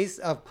different ways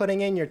of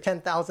putting in your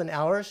 10,000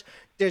 hours.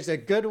 There's a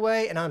good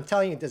way, and I'm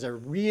telling you, there's a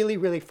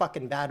really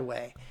fucking bad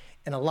way.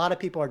 And a lot of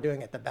people are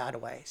doing it the bad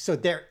way. So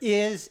there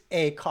is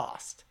a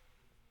cost.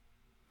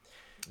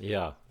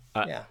 Yeah.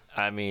 Yeah.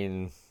 I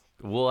mean,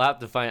 we'll have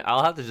to find.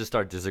 I'll have to just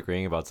start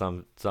disagreeing about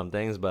some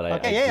things, but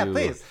I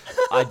please.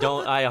 I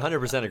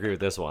 100% agree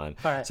with this one.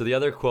 All right. So the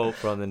other quote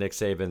from the Nick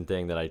Saban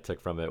thing that I took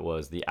from it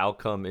was, the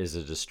outcome is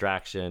a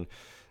distraction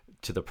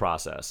to the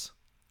process,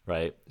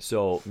 right?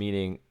 So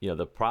meaning, you know,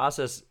 the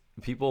process,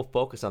 people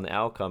focus on the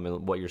outcome,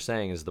 and what you're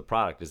saying is the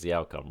product is the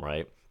outcome,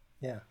 right?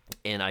 Yeah.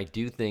 And I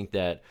do think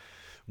that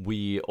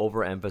we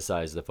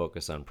overemphasize the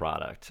focus on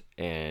product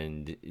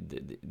and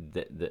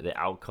the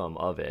outcome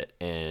of it.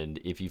 And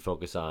if you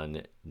focus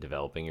on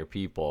developing your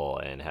people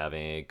and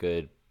having a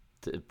good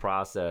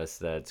process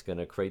that's going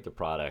to create the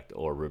product,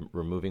 or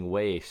removing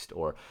waste,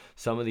 or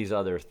some of these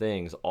other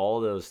things, all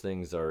those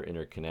things are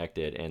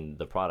interconnected, and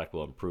the product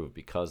will improve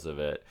because of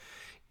it.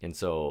 And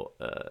so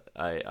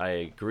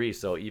I agree.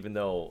 So even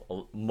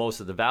though most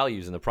of the value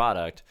is in the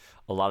product,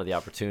 a lot of the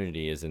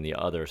opportunity is in the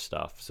other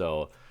stuff.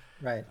 So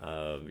right.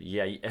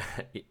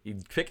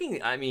 Picking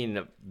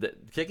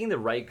the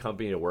right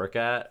company to work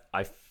at,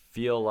 I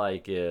feel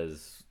like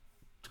is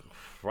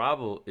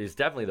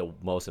definitely the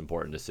most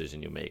important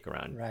decision you make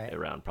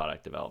around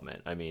product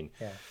development. I mean,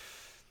 yeah.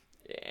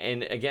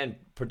 And again,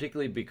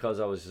 particularly because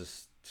I was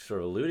just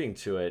sort of alluding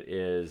to it,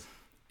 is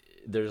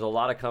there's a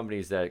lot of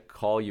companies that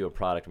call you a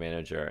product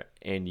manager,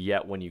 and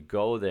yet when you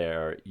go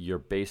there, you're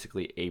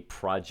basically a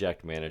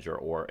project manager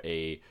or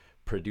a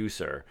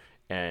producer.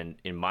 And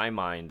in my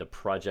mind, the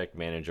project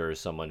manager is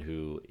someone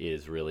who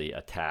is really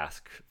a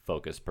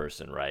task-focused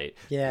person, right?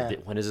 Yeah.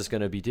 When is this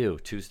going to be due?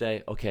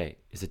 Tuesday? Okay.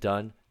 Is it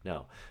done?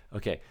 No.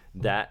 Okay.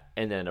 That,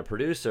 and then a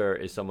producer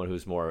is someone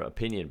who's more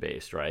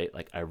opinion-based, right?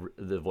 Like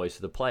the voice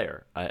of the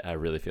player. I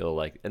really feel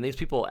like, and these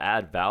people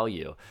add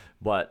value,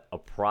 but a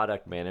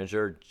product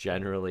manager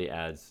generally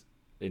adds,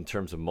 in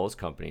terms of most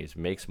companies,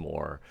 makes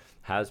more,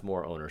 has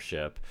more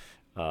ownership,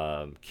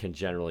 can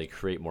generally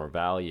create more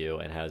value,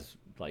 and has,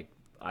 like,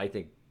 I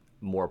think,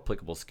 more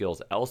applicable skills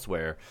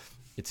elsewhere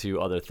to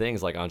other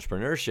things like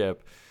entrepreneurship.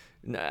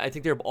 I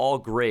think they're all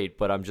great,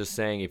 but I'm just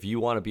saying, if you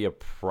want to be a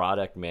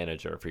product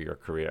manager for your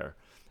career,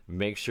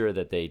 make sure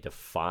that they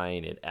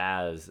define it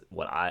as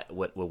what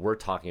we're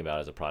talking about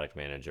as a product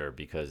manager,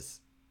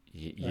 because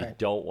you right.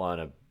 don't want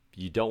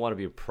to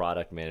be a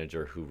product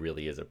manager who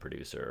really is a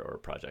producer or a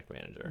project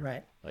manager.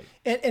 Right. Like,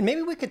 and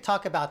maybe we could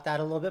talk about that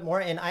a little bit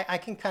more. And I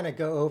can kind of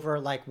go over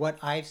like what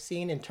I've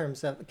seen in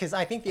terms of, because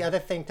I think the other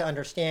thing to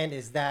understand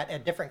is that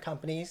at different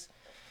companies,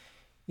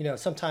 you know,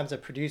 sometimes a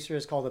producer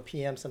is called a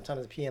PM,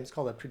 sometimes a PM is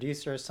called a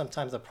producer,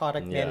 sometimes a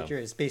product manager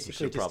is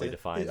basically just probably a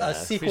define SQL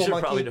that. We should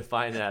monkey. probably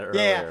define that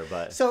earlier.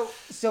 But So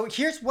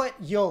here's what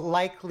you'll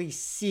likely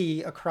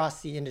see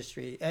across the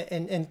industry.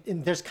 And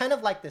there's kind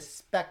of like this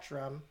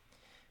spectrum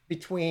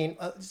between,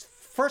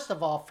 first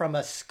of all, from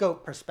a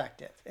scope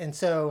perspective. And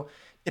so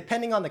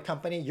depending on the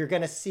company, you're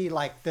going to see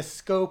like the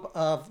scope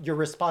of your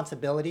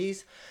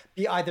responsibilities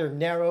be either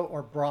narrow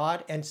or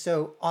broad. And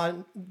so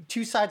on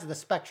two sides of the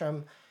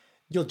spectrum,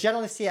 you'll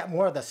generally see at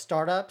more of the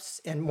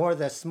startups and more of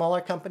the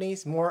smaller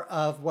companies, more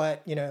of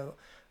what, you know,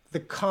 the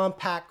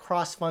compact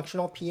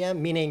cross-functional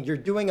PM, meaning you're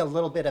doing a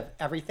little bit of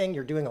everything,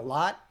 you're doing a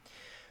lot,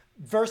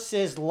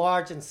 versus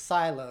large and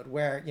siloed,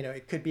 where, you know,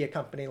 it could be a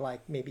company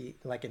like maybe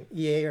like an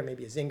EA or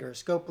maybe a Zynga or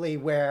Scopely,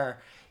 where,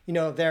 you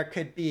know, there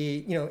could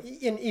be, you know,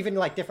 even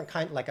like different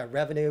kind, like a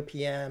revenue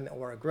PM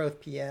or a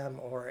growth PM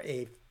or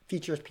a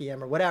features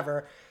PM or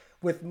whatever,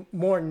 with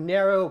more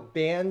narrow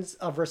bands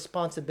of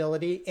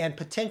responsibility and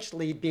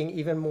potentially being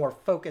even more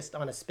focused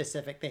on a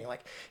specific thing.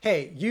 Like,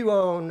 hey, you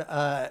own,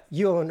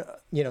 you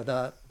know,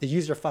 the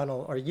user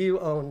funnel, or you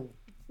own,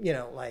 you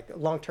know, like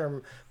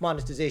long-term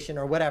monetization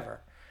or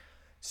whatever.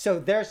 So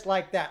there's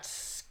like that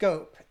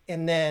scope.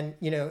 And then,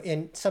 you know,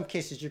 in some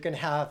cases you're going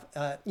to have,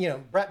 you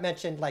know, Brett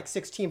mentioned like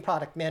 16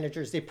 product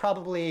managers. They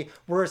probably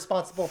were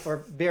responsible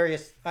for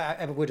various,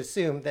 I would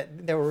assume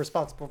that they were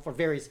responsible for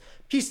various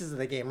pieces of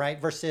the game, right?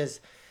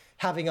 Versus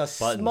having a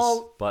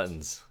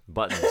buttons,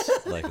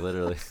 like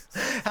literally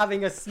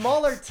having a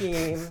smaller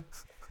team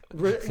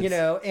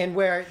and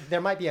where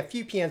there might be a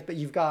few PMs, but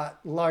you've got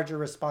larger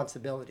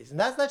responsibilities. And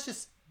that's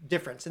just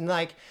difference. And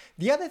like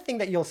the other thing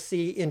that you'll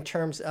see in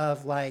terms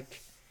of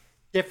like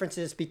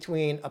differences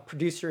between a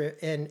producer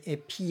and a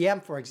PM,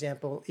 for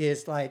example,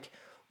 is like,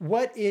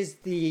 what is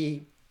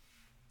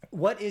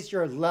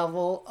your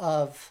level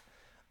of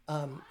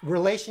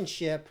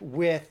relationship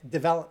with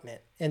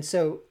development? And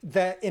so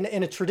that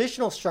in a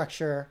traditional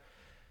structure,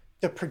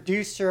 the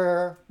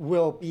producer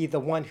will be the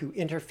one who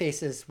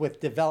interfaces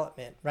with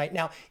development. Right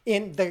now,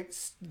 in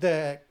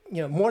the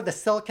more the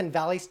Silicon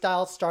Valley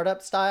style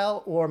startup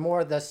style, or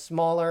more the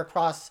smaller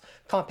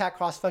compact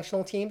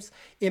cross-functional teams,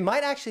 it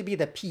might actually be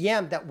the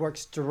PM that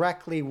works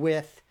directly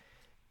with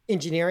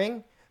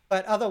engineering.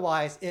 But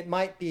otherwise, it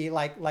might be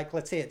like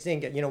let's say at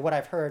Zynga. What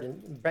I've heard,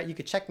 and Brett, you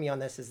could check me on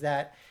this, is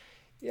that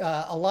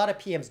a lot of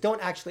PMs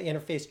don't actually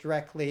interface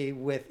directly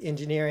with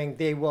engineering.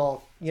 They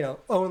will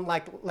own,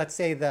 like, let's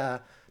say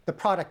the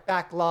product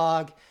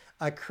backlog,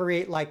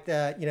 create like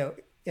the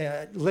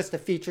list of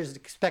features,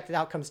 expected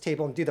outcomes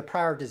table, and do the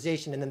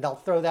prioritization, and then they'll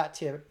throw that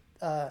to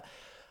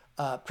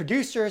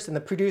producers, and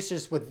the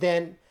producers would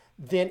then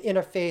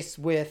interface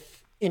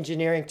with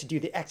engineering to do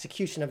the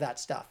execution of that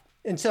stuff.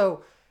 And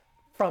so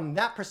from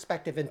that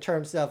perspective, in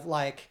terms of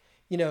like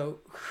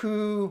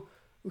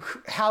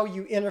how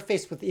you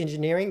interface with the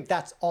engineering,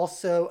 that's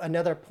also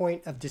another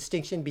point of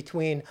distinction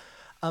between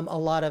a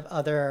lot of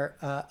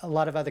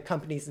other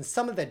companies, and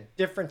some of the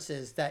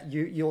differences that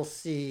you'll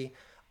see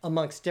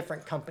amongst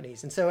different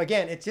companies. And so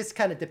again, it just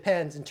kind of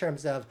depends in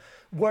terms of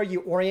where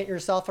you orient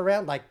yourself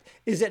around. Like,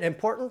 is it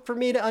important for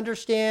me to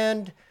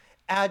understand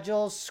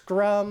Agile,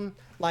 Scrum,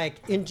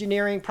 like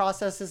engineering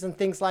processes and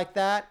things like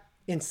that?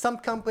 In some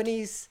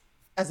companies,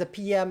 as a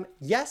PM,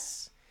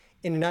 yes.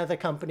 In other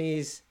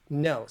companies,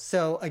 no.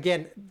 So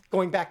again,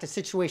 going back to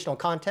situational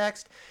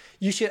context,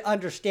 you should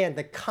understand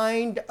the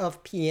kind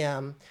of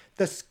PM,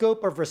 the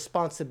scope of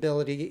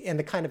responsibility, and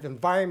the kind of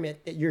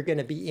environment that you're going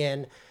to be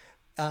in,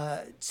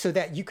 so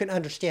that you can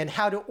understand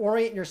how to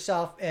orient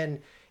yourself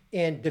and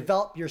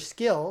develop your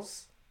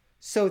skills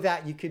so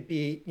that you could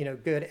be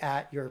good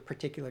at your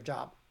particular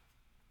job.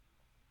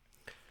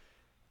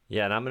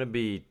 Yeah, and I'm going to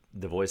be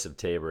the voice of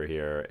Tabor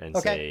here and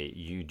say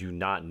you do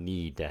not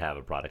need to have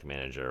a product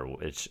manager,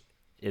 which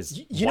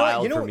is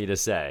wild for me to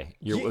say.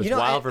 It's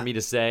wild for me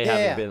to say,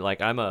 having been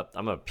like, I'm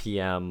a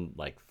PM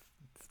like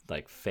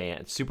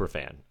fan, super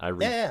fan. I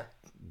read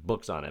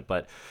books on it,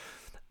 but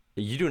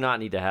you do not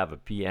need to have a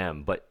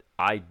PM. But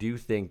I do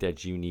think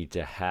that you need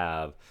to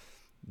have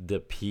the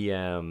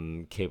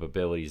PM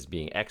capabilities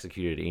being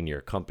executed in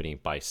your company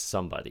by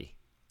somebody,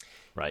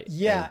 right?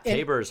 Yeah. And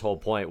Tabor's whole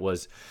point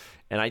was,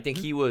 and I think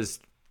he was,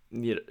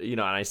 and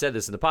I said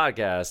this in the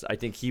podcast, I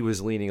think he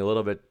was leaning a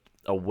little bit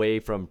away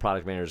from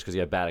product managers because he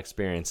had bad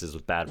experiences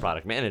with bad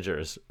product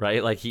managers,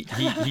 right? Like he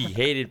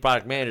hated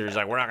product managers.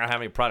 Like, we're not gonna have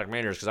any product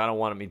managers because I don't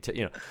want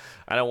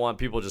I don't want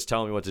people just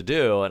telling me what to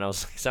do. And I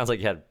was like, sounds like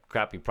you had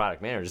crappy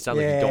product managers. It sounds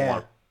like you don't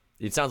want.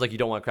 It sounds like you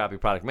don't want crappy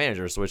product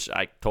managers, which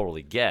I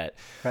totally get.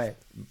 Right.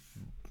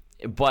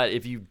 But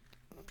if you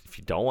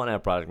don't want to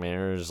have product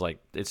managers, like,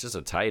 it's just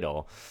a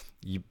title.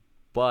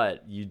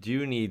 But you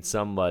do need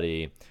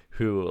somebody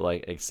who,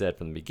 like I said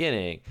from the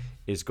beginning,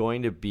 is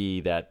going to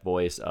be that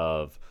voice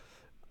of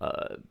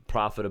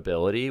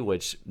profitability,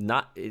 which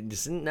it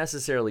isn't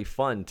necessarily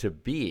fun to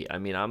be. I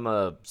mean, I'm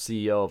a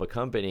CEO of a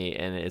company,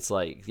 and it's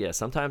like,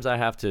 sometimes I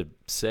have to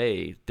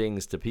say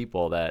things to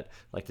people that,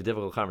 like, the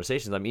difficult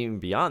conversations, I'm even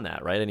beyond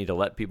that, right? I need to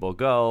let people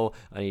go.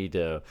 I need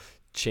to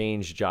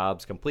change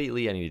jobs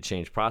completely. I need to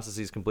change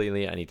processes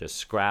completely. I need to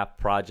scrap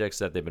projects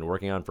that they've been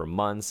working on for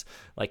months.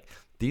 Like,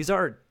 these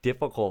are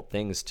difficult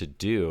things to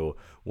do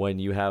when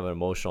you have an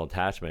emotional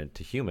attachment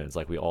to humans,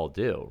 like we all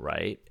do,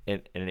 right?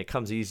 And it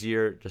comes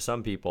easier to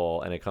some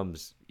people, and it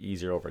comes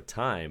easier over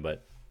time,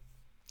 but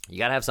you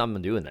got to have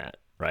someone doing that,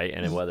 right?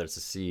 And whether it's a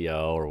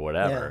CEO or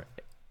whatever,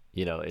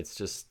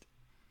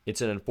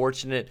 it's an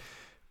unfortunate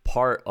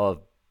part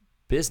of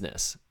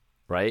business,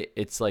 right?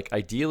 It's like,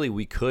 ideally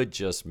we could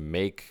just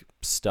make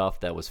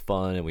stuff that was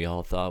fun and we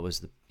all thought was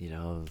the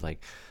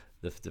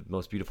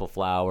most beautiful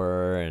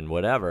flower and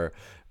whatever.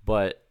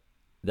 But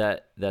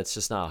that's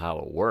just not how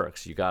it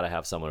works. You got to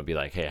have someone to be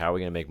like, hey, how are we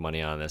going to make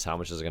money on this? How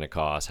much is it going to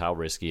cost? How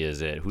risky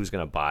is it? Who's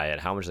going to buy it?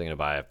 How much are they going to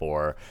buy it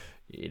for?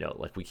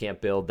 Like, we can't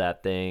build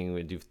that thing.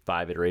 We do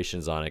 5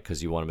 iterations on it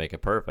because you want to make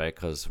it perfect,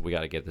 because we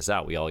got to get this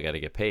out. We all got to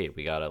get paid.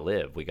 We got to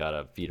live. We got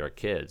to feed our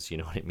kids. You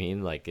know what I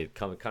mean? Like, it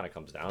kind of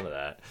comes down to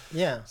that.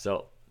 Yeah.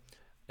 So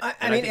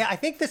I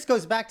think this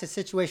goes back to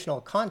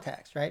situational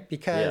context, right?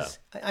 Because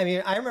I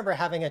mean, I remember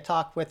having a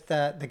talk with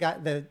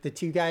the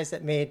two guys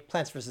that made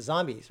Plants vs.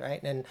 Zombies,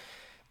 right? And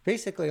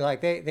basically,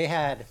 like, they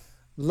had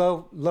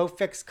low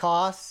fixed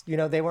costs.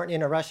 They weren't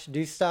in a rush to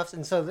do stuff,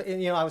 and so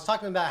I was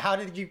talking about how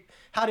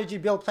did you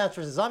build Plants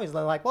vs. Zombies? And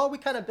they're like, well, we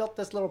kind of built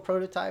this little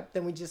prototype,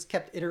 then we just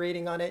kept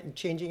iterating on it and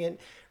changing it,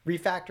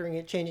 refactoring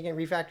it, changing it,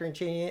 refactoring,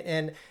 changing it,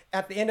 and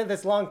at the end of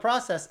this long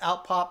process,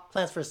 out popped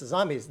Plants vs.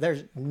 Zombies.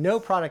 There's no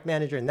product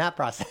manager in that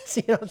process,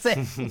 you know what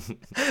I'm saying?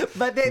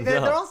 But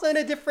they're also in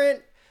a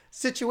different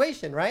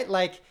situation, right?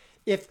 Like,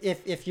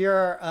 if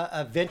you're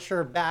a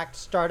venture backed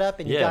startup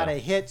and you Yeah. gotta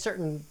hit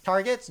certain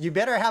targets, you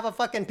better have a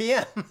fucking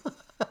PM.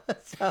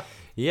 So,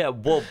 Yeah,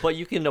 well, but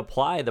you can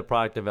apply the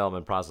product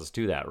development process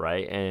to that,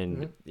 right?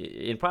 And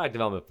in product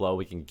development flow,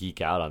 we can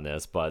geek out on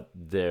this, but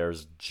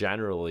there's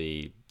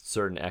generally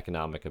certain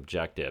economic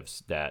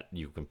objectives that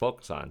you can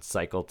focus on.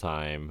 Cycle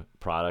time,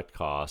 product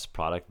cost,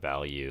 product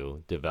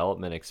value,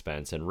 development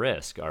expense, and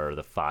risk are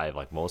the 5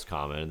 like most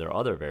common, and there are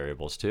other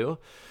variables too.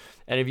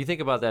 And if you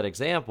think about that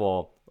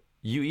example,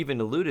 you even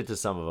alluded to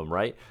some of them,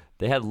 right?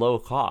 They had low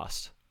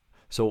cost.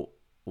 So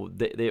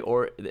they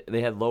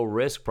had low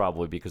risk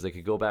probably because they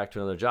could go back to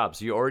another job.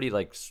 So you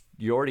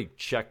already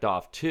checked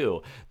off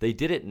 2. They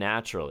did it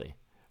naturally,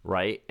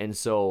 right? And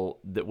so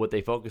what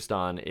they focused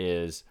on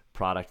is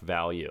product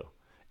value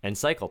and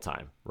cycle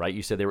time, right?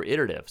 You said they were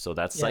iterative, so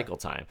that's cycle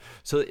time.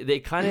 So they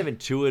kind of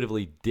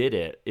intuitively did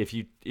it. If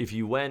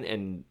you went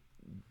and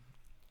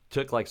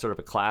took like sort of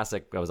a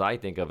classic, as I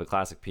think of a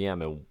classic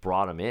PM, and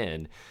brought them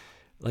in,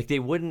 like they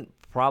wouldn't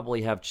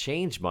probably have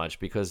changed much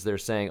because they're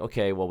saying,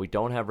 okay, well, we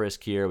don't have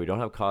risk here, we don't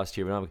have cost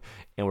here, and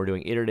we're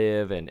doing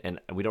iterative, and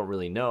we don't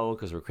really know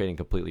because we're creating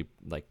completely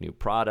like new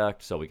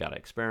product, so we got to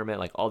experiment,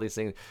 like all these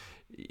things,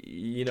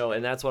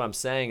 and that's what I'm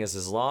saying is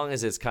as long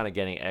as it's kind of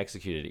getting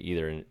executed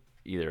either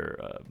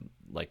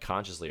like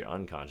consciously or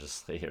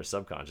unconsciously or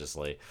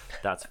subconsciously,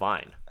 that's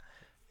fine.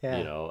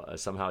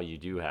 Somehow you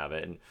do have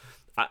it. And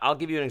I'll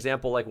give you an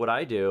example. Like what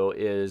I do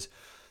is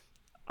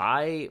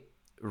I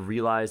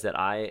realize that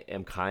I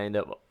am kind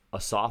of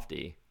a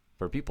softie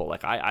for people.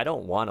 Like I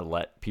don't want to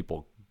let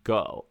people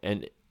go.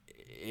 And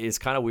it's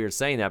kind of weird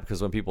saying that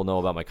because when people know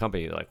about my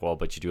company, they're like, well,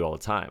 but you do it all the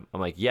time. I'm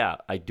like, yeah,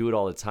 I do it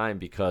all the time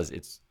because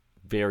it's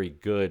very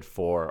good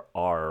for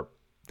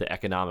the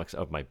economics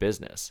of my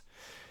business.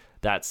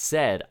 That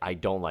said, I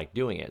don't like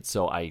doing it.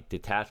 So I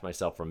detach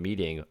myself from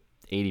meeting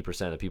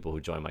 80% of the people who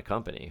join my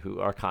company who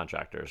are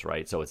contractors,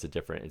 right? So it's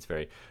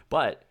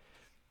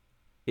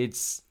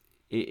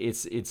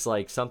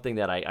like something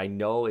that I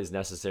know is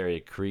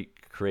necessary to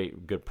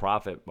create good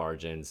profit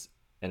margins,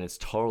 and it's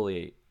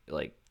totally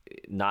like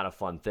not a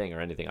fun thing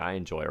or anything I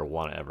enjoy or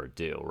want to ever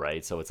do,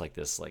 right? So it's like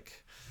this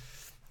like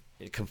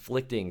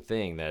conflicting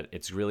thing that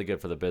it's really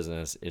good for the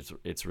business.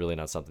 It's really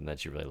not something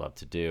that you really love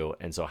to do.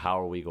 And so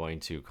how are we going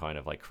to kind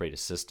of like create a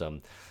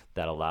system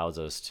that allows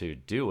us to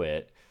do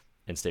it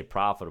and stay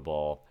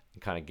profitable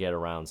and kind of get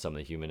around some of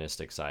the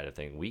humanistic side of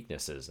things,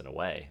 weaknesses in a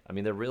way. I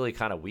mean, they're really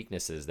kind of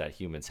weaknesses that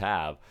humans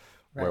have,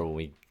 right? Where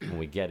when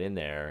we get in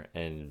there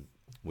and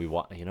we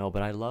want,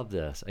 but I love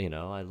this,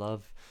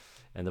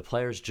 and the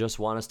players just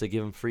want us to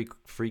give them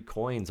free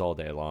coins all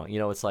day long.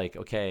 It's like,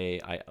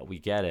 okay, we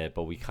get it,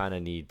 but we kind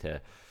of need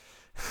to,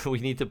 we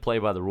need to play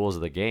by the rules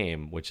of the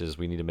game, which is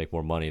we need to make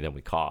more money than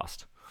we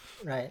cost.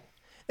 Right.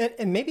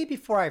 And maybe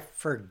before I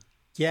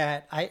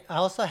forget, I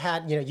also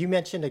had, you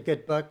mentioned a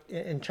good book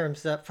in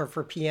terms of for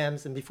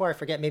PMs. And before I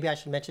forget, maybe I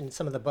should mention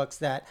some of the books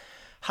that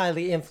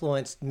highly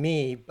influenced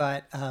me.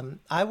 But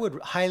I would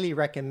highly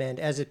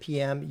recommend as a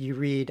PM, you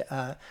read,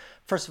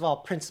 first of all,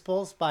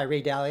 Principles by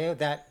Ray Dalio.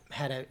 That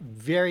had a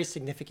very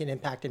significant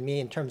impact on me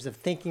in terms of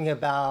thinking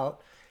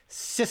about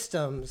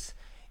systems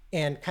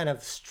and kind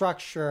of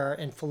structure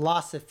and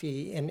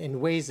philosophy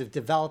and ways of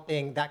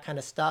developing that kind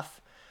of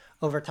stuff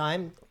over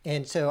time.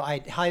 And so I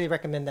highly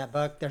recommend that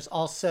book. There's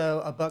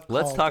also a book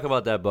Let's talk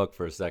about that book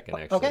for a second,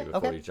 actually,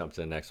 before you jump to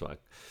the next one.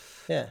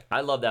 Yeah.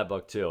 I love that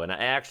book too. And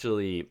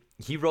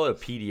he wrote a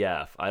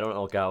PDF. I don't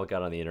know how it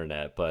got on the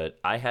internet, but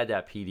I had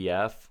that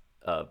PDF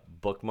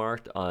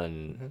bookmarked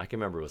on, I can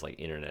remember it was like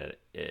Internet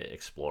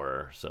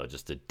Explorer. So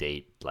just to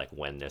date like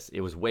when it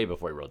was way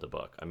before he wrote the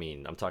book. I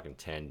mean, I'm talking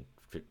 10,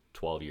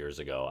 12 years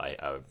ago,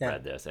 I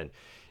read this and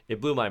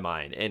it blew my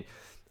mind. And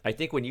I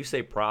think when you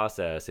say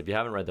process, if you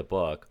haven't read the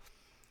book,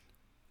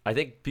 I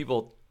think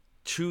people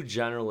too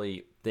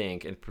generally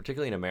think, and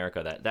particularly in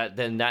America,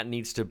 that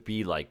needs to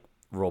be like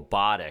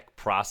robotic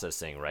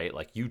processing, right?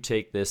 Like you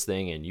take this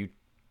thing and you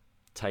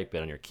type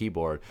it on your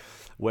keyboard.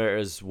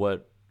 Whereas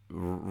what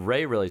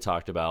Ray really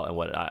talked about and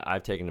what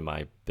I've taken to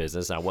my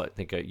business and what I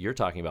think you're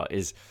talking about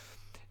is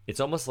it's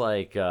almost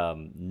like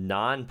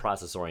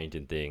non-process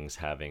oriented things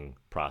having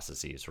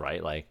processes,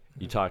 right? Like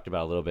you talked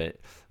about a little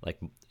bit, like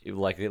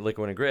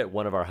Liquid and Grit,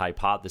 one of our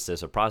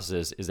hypotheses or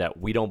processes is that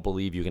we don't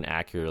believe you can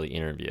accurately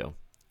interview,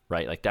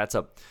 right? Like that's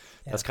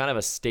kind of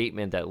a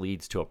statement that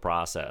leads to a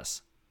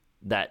process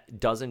that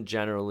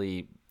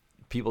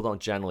people don't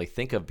generally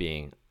think of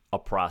being a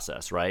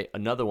process, right?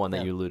 Another one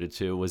that you alluded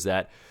to was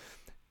that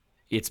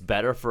it's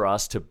better for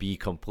us to be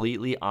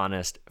completely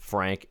honest,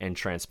 frank, and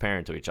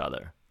transparent to each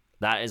other.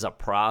 That is a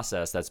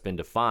process that's been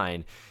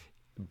defined.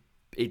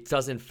 It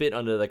doesn't fit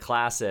under the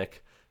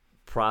classic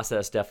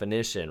process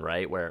definition,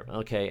 right? Where,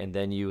 okay, and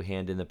then you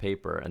hand in the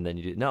paper and then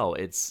you do. No,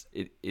 it's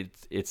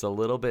a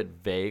little bit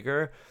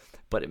vaguer,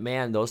 but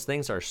man, those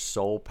things are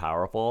so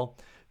powerful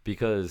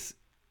because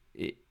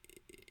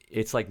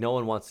it's like no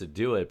one wants to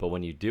do it, but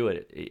when you do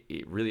it,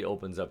 it really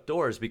opens up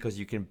doors because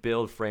you can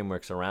build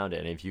frameworks around it.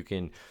 And if you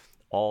can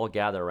all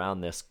gather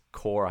around this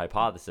core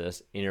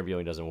hypothesis,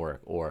 interviewing doesn't work,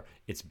 or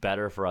it's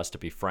better for us to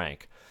be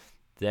frank.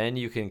 then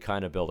you can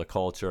kind of build a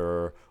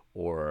culture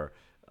or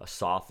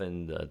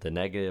soften the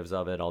negatives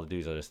of it, all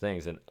these other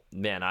things. And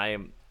man, I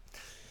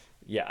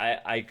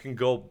can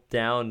go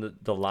down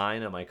the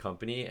line of my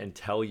company and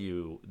tell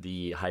you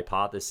the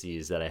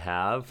hypotheses that I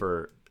have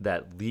or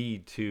that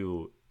lead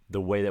to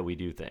the way that we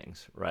do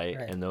things, right?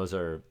 And those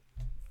are,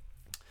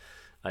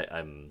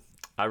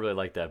 I really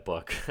like that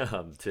book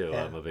too.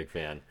 Yeah. I'm a big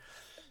fan.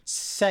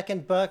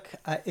 Second book,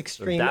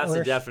 Extreme Ownership.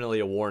 That's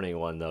definitely a warning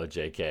one though,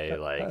 JK.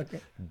 Like,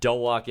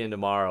 don't walk in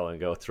tomorrow and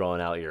go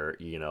throwing out your,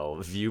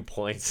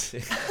 viewpoints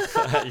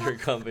at your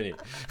company.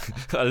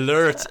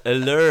 Alert.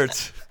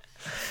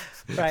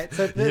 Right.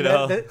 So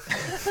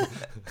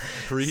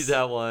read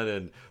that one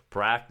and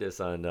practice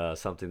on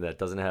something that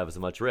doesn't have as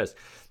much risk,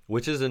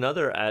 which is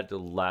the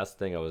last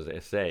thing I was going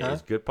to say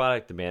is good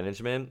product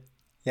management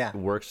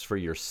works for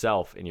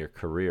yourself in your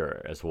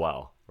career as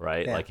well,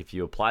 right? Like if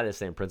you apply the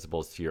same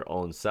principles to your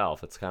own self,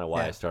 that's kind of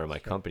why I started my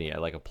company.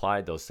 I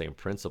applied those same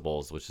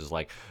principles, which is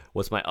like,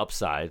 what's my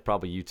upside?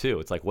 Probably you too.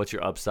 It's like, what's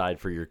your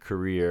upside for your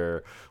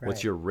career?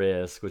 What's your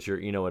risk? What's your,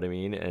 you know what I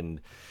mean?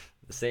 And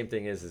the same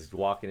thing is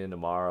walking in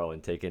tomorrow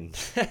and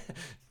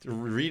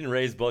reading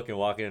Ray's book and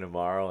walking in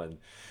tomorrow and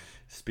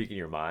speaking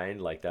your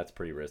mind. Like, that's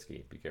pretty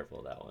risky. Be careful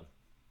of that one.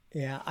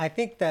 Yeah, I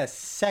think the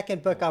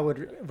second book I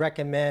would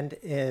recommend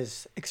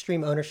is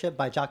Extreme Ownership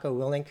by Jocko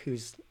Willink,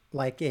 who's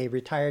like a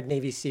retired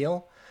Navy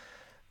SEAL.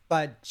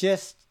 But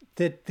just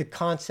the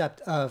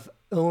concept of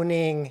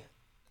owning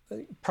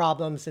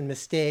problems and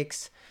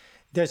mistakes.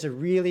 There's a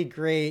really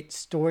great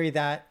story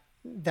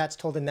that's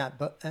told in that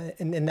book,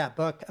 in that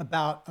book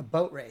about a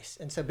boat race.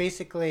 And so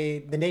basically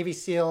the Navy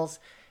SEALs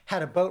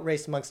had a boat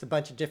race amongst a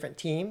bunch of different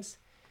teams.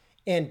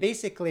 And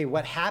basically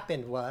what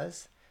happened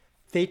was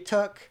they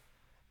took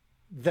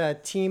the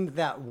team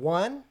that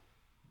won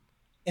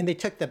and they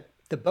took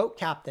the boat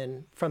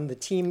captain from the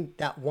team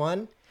that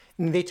won,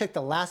 and they took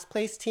the last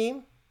place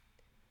team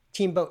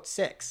boat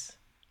 6,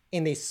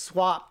 and they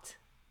swapped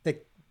the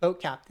boat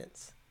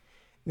captains.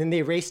 And then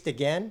they raced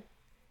again.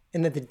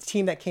 And then the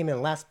team that came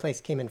in last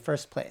place came in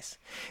first place.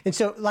 And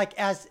so like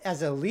as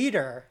a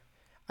leader,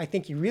 I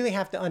think you really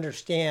have to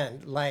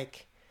understand,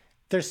 like,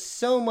 there's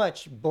so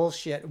much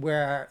bullshit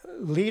where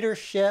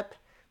leadership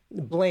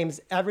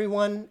blames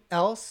everyone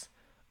else,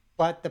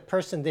 but the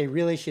person they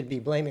really should be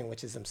blaming,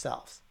 which is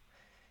themselves.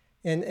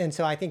 And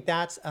so I think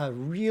that's a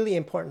really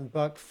important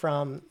book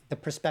from the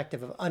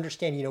perspective of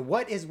understanding,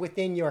 what is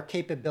within your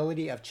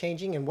capability of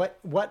changing and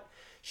what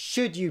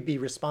should you be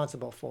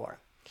responsible for.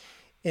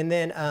 And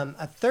then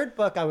a third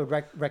book I would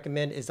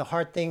recommend is The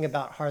Hard Thing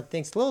About Hard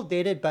Things. It's a little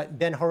dated, but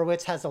Ben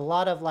Horowitz has a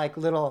lot of like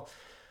little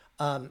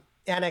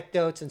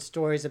anecdotes and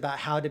stories about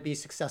how to be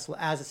successful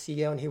as a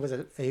CEO. And he was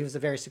a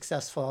very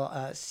successful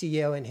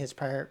CEO in his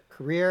prior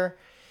career.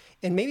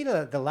 And maybe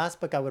the last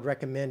book I would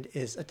recommend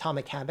is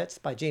Atomic Habits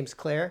by James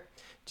Clear.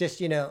 Just,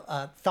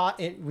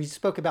 we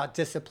spoke about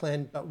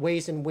discipline, but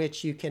ways in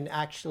which you can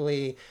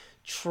actually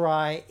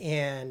try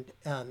and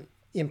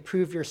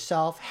improve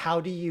yourself. How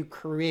do you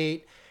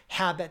create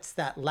habits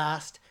that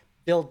last,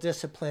 build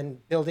discipline,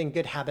 building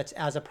good habits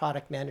as a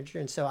product manager?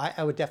 And so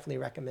I would definitely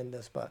recommend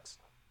those books.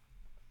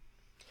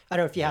 I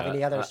don't know if you have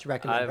any others to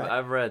recommend.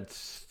 I've read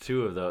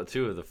two of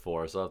the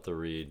four, so I'll have to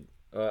read.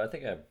 I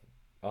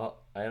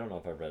don't know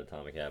if I've read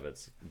Atomic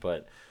Habits,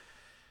 but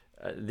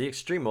the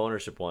Extreme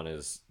Ownership one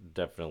is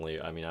definitely,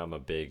 I'm a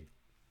big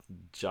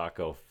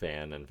Jocko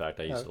fan. In fact,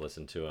 I used to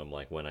listen to him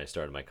like when I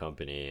started my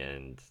company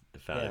and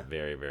found it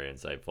very, very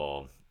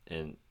insightful.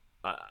 And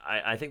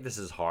I think this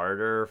is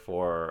harder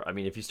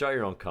if you start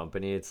your own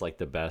company, it's like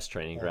the best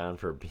training ground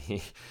for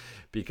me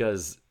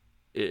because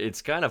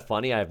it's kind of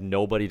funny. I have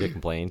nobody to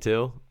complain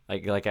to.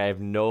 Like I have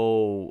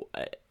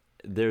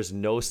there's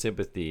no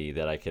sympathy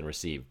that I can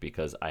receive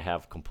because I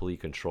have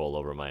complete control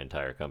over my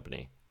entire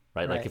company.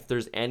 Right? Like if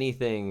there's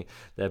anything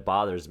that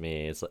bothers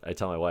me, it's like, I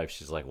tell my wife,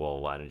 she's like,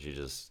 well, why don't you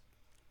just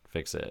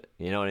fix it?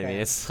 You know what I mean?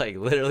 It's like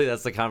literally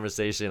that's the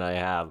conversation I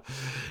have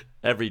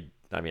I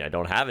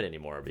don't have it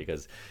anymore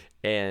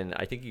and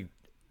I think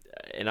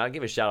and I'll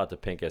give a shout out to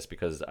Pincus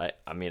because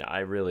I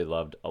really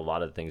loved a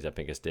lot of the things that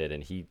Pincus did,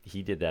 and he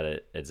did that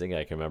at Zynga.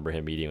 I can remember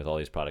him meeting with all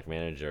these product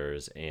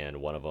managers, and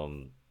one of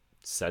them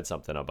said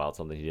something about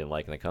something he didn't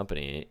like in the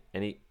company,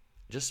 and he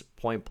just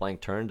point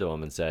blank turned to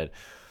him and said,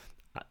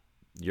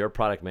 "You're a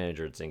product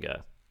manager at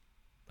Zynga.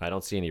 I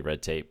don't see any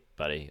red tape,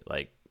 buddy.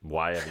 Like,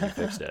 why haven't you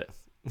fixed it?"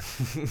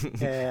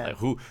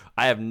 Like,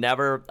 I have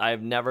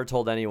never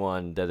told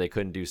anyone that they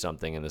couldn't do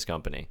something in this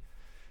company.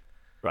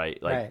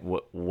 Right? Like,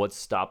 what's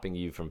stopping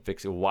you from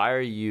fixing? Why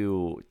are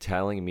you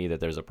telling me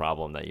that there's a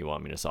problem that you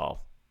want me to solve?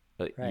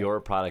 Like, you're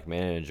a product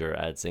manager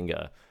at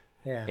Zynga.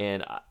 Yeah.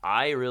 And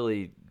I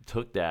really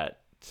took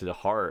that to the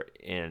heart,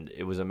 and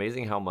it was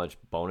amazing how much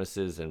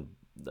bonuses and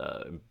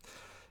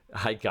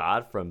I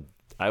got from.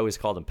 I always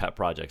call them pet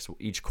projects.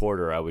 Each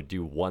quarter, I would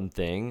do one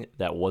thing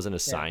that wasn't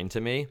assigned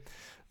to me.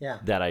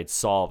 That I'd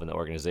solve in the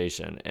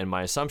organization. And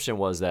my assumption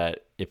was that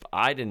if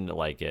I didn't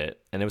like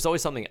it, and it was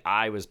always something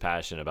I was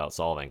passionate about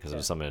solving because it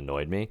was something that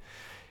annoyed me,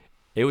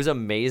 It was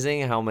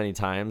amazing how many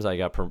times I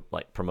got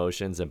like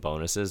promotions and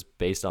bonuses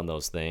based on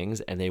those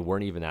things, and they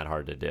weren't even that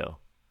hard to do.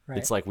 Right.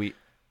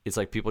 It's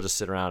like people just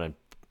sit around and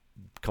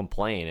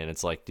complain, and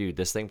it's like, dude,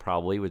 this thing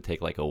probably would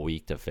take like a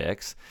week to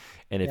fix,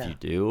 and if you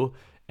do,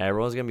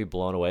 everyone's gonna be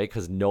blown away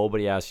because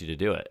nobody asked you to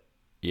do it.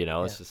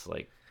 It's just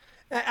like.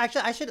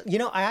 Actually,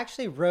 I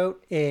actually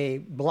wrote a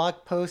blog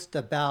post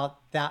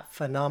about that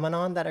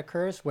phenomenon that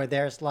occurs where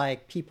there's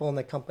like people in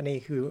the company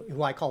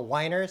who I call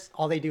whiners.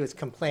 All they do is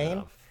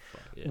complain.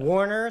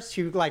 Warners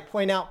who like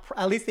point out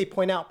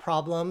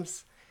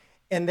problems.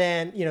 And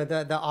then,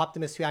 the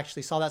optimists who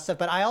actually saw that stuff.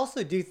 But I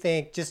also do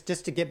think, just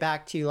to get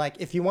back to like,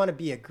 if you want to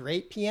be a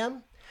great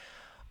PM,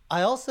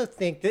 I also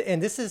think that,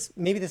 and this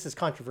is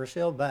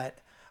controversial, but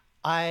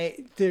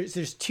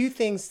there's two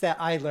things that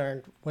I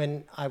learned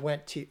when I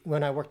worked at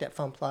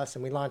FunPlus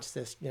and we launched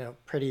this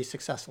pretty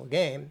successful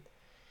game,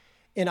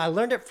 and I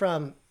learned it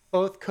from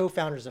both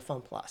co-founders of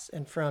FunPlus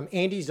and from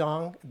Andy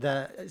Zong,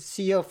 the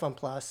CEO of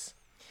FunPlus.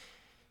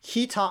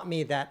 He taught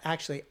me that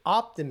actually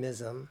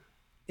optimism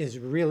is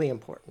really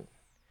important.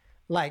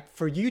 Like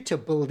for you to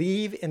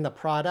believe in the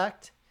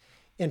product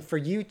and for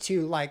you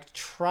to like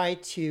try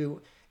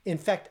to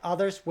infect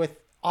others with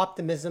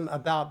optimism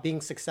about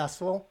being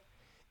successful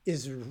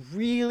is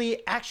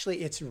really,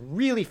 actually, it's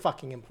really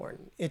fucking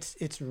important.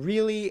 It's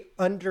really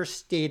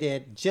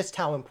understated just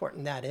how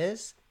important that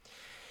is.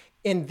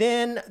 And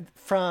then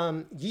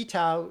from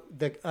Yitao,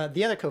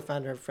 the other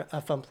co-founder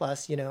of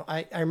FunPlus,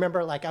 I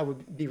remember like I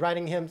would be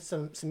writing him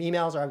some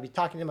emails, or I would be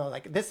talking to him about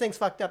like, this thing's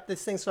fucked up,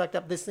 this thing's fucked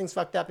up, this thing's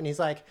fucked up. And he's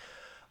like,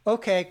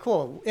 okay,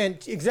 cool. And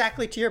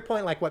exactly to your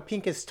point, like what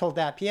Pincus told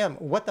that PM,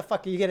 what the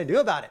fuck are you going to do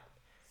about it?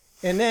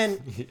 And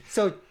then,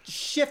 so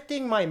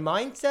shifting my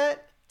mindset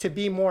to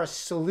be more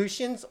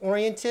solutions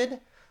oriented,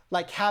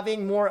 like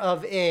having more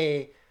of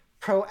a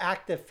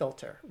proactive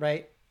filter,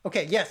 right?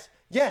 Okay, yes,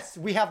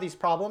 we have these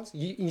problems.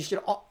 You should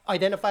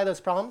identify those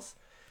problems.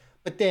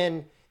 But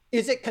then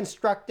is it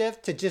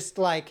constructive to just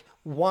like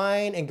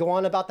whine and go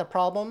on about the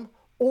problem?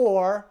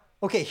 Or,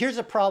 okay, here's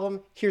a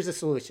problem, here's a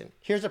solution.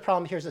 Here's a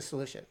problem, here's a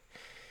solution.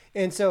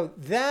 And so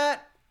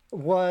that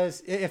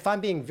was, if I'm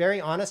being very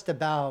honest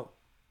about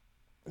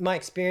my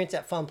experience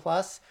at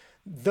FunPlus,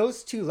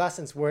 those two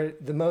lessons were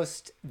the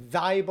most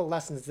valuable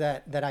lessons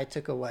that I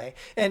took away.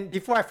 And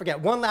before I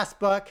forget, one last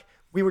book,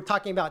 we were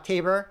talking about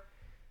Tabor,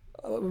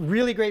 a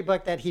really great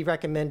book that he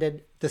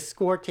recommended, The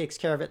Score Takes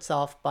Care of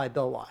Itself by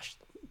Bill Walsh.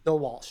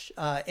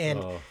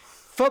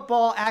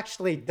 Football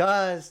actually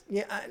does,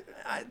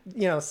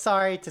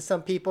 sorry to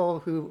some people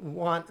who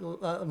want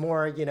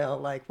more,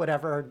 like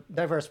whatever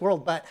diverse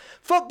world, but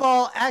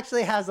football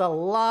actually has a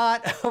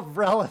lot of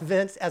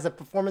relevance as a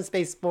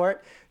performance-based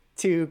sport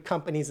to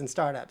companies and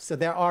startups. So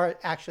there are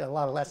actually a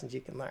lot of lessons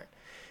you can learn.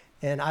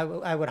 And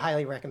I would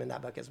highly recommend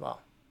that book as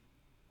well.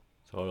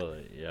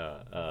 Totally,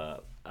 yeah.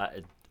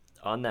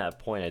 On that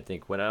point, I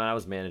think when I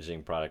was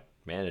managing product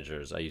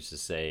managers, I used to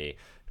say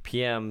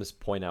PMs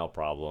point out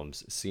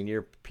problems,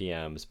 senior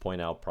PMs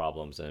point out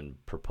problems and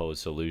propose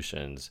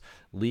solutions,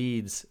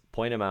 leads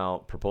point them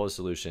out, propose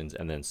solutions,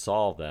 and then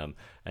solve them.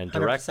 And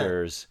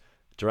 100%.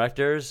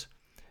 directors,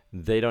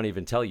 they don't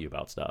even tell you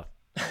about stuff.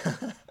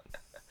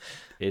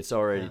 It's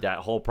already, that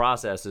whole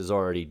process is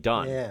already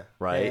done,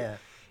 right? Yeah.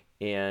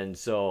 And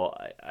so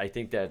I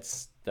think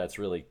that's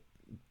really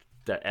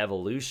that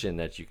evolution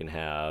that you can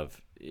have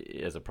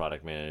as a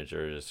product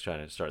manager, is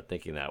trying to start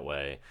thinking that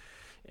way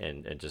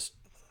and just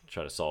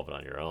try to solve it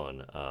on your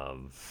own.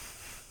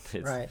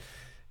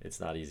 It's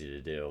not easy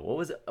to do.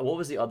 What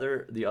was the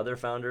other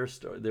founder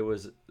story?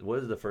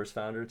 What did the first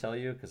founder tell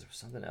you? Because there was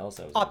something else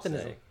I was going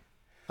to say.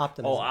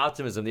 Optimism. Oh,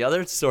 optimism. The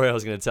other story I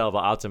was going to tell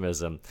about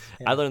optimism,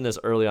 I learned this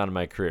early on in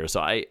my career.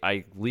 So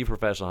I leave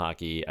professional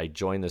hockey, I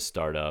joined this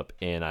startup,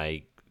 and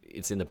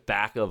it's in the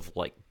back of,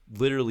 like,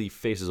 literally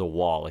faces a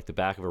wall, like the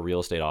back of a real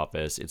estate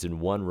office. It's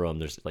in one room.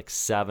 There's like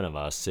 7 of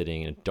us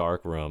sitting in a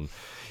dark room.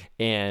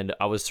 And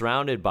I was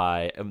surrounded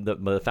by,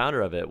 the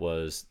founder of it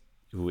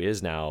who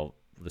is now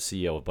the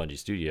CEO of Bungie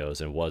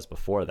Studios and was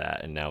before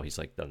that. And now he's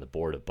like on the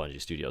board of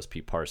Bungie Studios,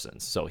 Pete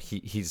Parsons. So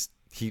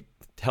he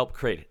helped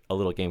create a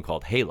little game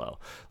called Halo.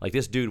 Like,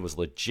 this dude was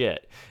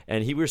legit.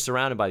 And he was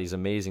surrounded by these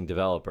amazing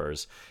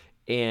developers.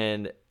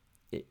 And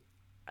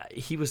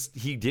he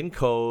didn't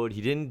code,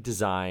 he didn't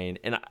design,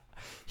 and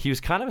he was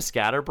kind of a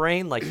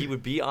scatterbrain. Like, he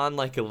would be on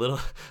like a little,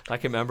 I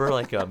can remember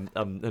like a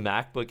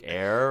MacBook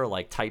Air,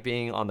 like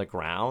typing on the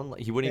ground.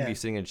 He wouldn't even be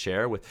sitting in a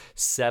chair with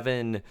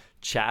 7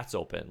 chats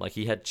open. Like,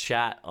 he had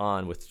chat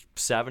on with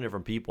 7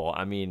 different people.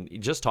 I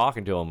mean, just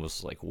talking to him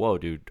was like, whoa,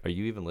 dude, are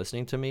you even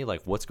listening to me?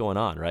 Like, what's going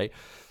on, right?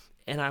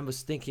 And I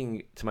was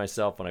thinking to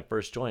myself when I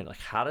first joined, like,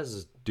 how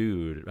does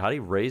he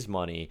raise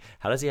money?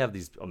 How does he have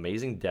these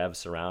amazing devs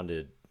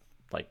surrounded,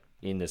 like,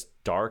 in this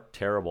dark,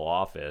 terrible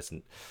office?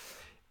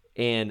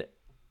 And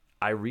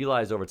I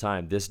realized over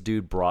time, this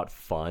dude brought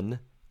fun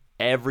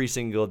every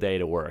single day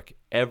to work.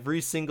 Every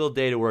single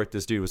day to work,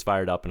 this dude was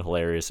fired up and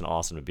hilarious and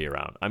awesome to be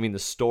around. I mean, the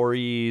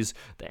stories,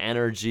 the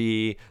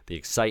energy, the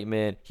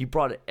excitement, he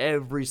brought it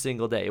every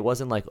single day. It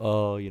wasn't like,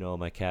 oh,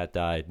 my cat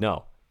died.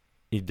 No.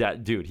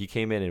 That dude, he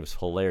came in and it was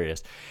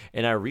hilarious.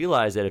 And I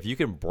realized that if you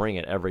can bring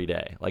it every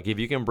day, like if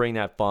you can bring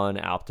that fun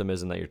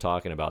optimism that you're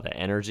talking about, that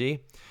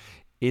energy,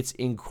 it's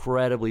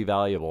incredibly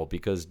valuable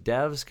because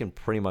devs can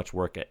pretty much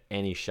work at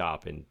any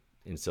shop in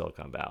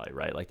Silicon Valley,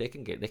 right? Like they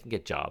can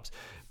get jobs.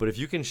 But if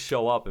you can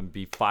show up and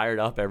be fired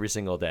up every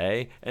single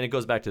day, and it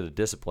goes back to the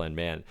discipline,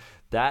 man,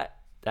 that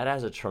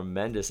has a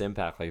tremendous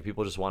impact. Like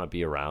people just want to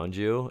be around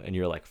you and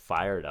you're like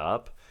fired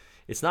up.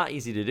 It's not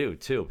easy to do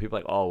too. People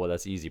are like, oh, well,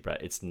 that's easy,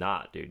 Brett. It's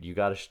not, dude. You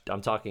got to,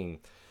 I'm talking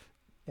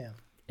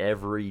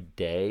every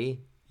day.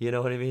 You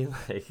know what I mean?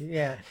 Like,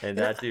 yeah. And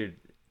that dude,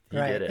 he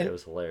did it. It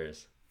was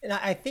hilarious. And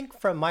I think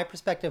from my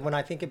perspective, when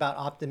I think about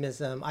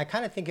optimism, I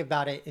kind of think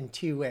about it in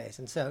two ways.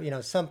 And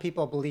so, some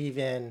people believe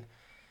in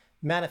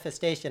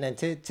manifestation, and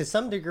to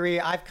some degree,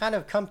 I've kind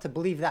of come to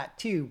believe that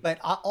too. But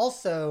I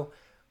also,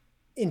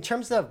 in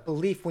terms of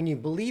belief, when you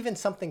believe in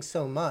something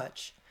so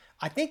much,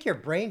 I think your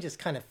brain just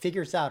kind of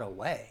figures out a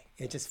way.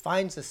 It just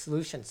finds a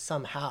solution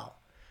somehow.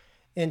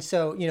 And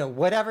so,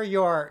 whatever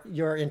your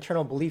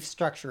internal belief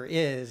structure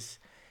is,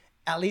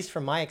 at least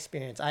from my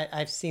experience,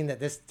 I've seen that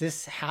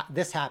this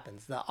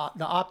happens. The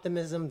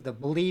optimism, the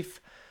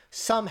belief,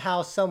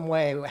 somehow, some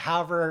way,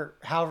 however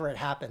it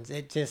happens,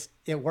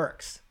 it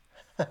works.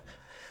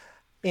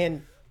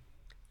 And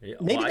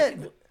maybe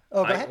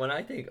go ahead. When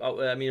I think,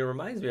 it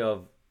reminds me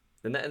of,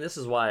 and this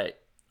is why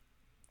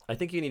I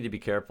think you need to be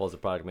careful as a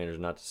product manager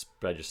not to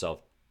spread yourself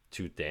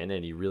too thin,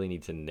 and you really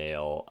need to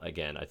nail,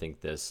 again, I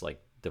think this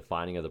like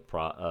defining of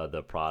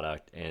the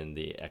product and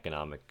the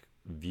economic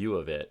view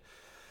of it,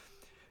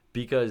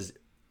 because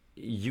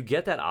you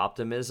get that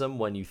optimism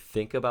when you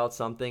think about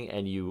something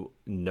and you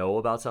know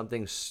about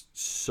something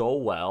so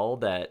well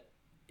that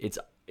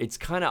it's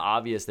kind of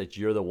obvious that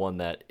you're the one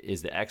that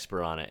is the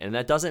expert on it. And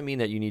that doesn't mean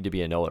that you need to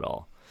be a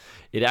know-it-all.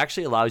 It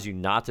actually allows you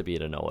not to be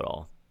a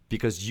know-it-all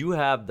because you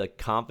have the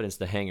confidence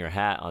to hang your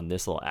hat on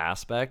this little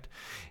aspect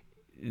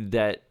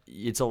that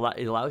it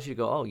allows you to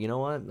go, oh, you know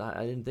what?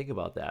 I didn't think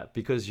about that,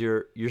 because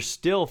you're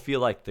still feel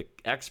like the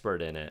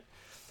expert in it.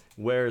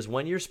 Whereas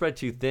when you're spread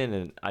too thin,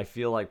 and I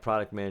feel like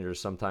product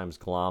managers sometimes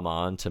glom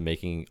on to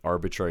making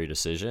arbitrary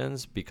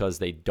decisions because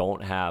they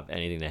don't have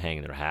anything to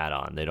hang their hat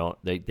on.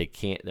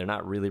 They're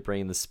not really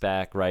bringing the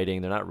spec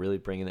writing. They're not really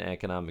bringing the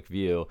economic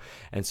view.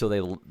 And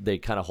so they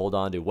kind of hold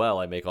on to, well,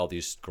 I make all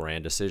these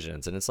grand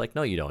decisions. And it's like,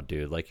 no, you don't,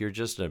 dude. Like, you're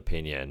just an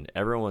opinion.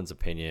 Everyone's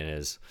opinion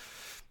is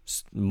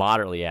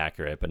moderately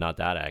accurate, but not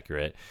that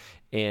accurate.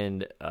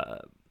 And,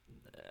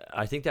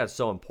 I think that's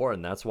so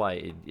important. That's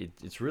why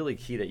it's really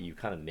key that you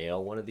kind of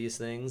nail one of these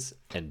things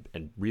and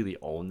really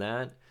own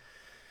that.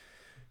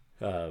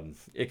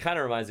 It kind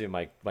of reminds me of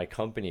my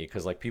company,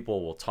 because like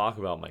people will talk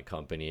about my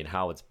company and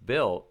how it's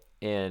built,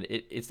 and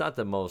it's not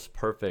the most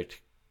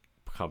perfect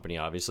company,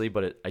 obviously,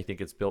 but I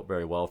think it's built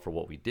very well for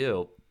what we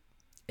do.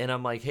 And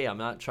I'm like, hey, I'm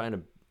not trying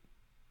to,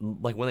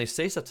 like, when they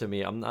say stuff to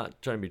me, I'm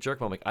not trying to be a jerk,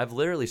 but I'm like, I've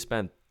literally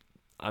spent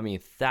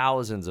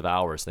thousands of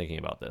hours thinking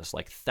about this,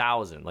 like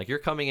thousands. Like, you're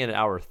coming in at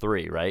hour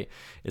 3, right?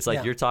 It's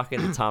like you're talking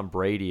to Tom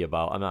Brady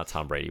about, I'm not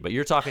Tom Brady, but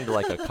you're talking to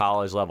like a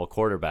college level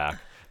quarterback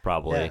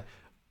probably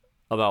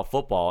about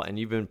football, and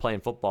you've been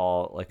playing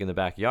football like in the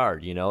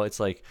backyard, It's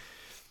like,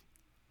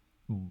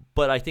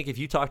 but I think if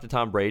you talk to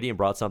Tom Brady and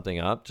brought something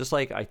up, just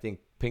like I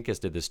think Pincus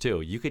did this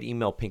too, you could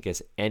email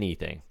Pincus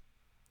anything,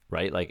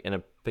 right? Like,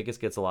 and Pincus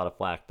gets a lot of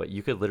flack, but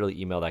you could literally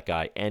email that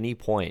guy any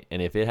point,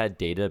 and if it had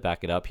data to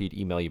back it up, he'd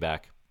email you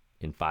back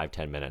in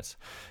 5-10 minutes,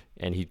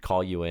 and he'd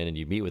call you in and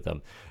you'd meet with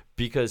him,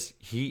 because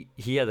he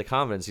had the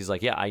confidence. He's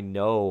like, yeah, I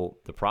know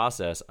the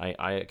process.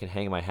 I can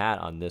hang my hat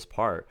on this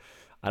part.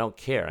 I don't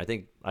care. I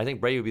think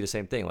Brady would be the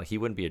same thing. Like, he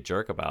wouldn't be a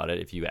jerk about it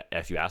if you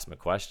ask him a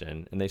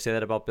question. And they say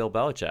that about Bill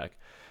Belichick.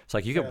 It's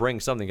like, you could bring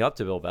something up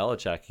to Bill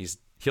Belichick.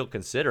 He'll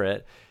consider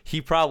it.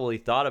 He probably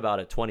thought about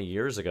it 20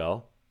 years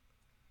ago,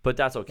 but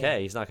that's okay. Yeah.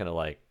 He's not going to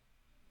like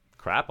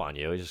crap on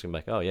you. He's just gonna be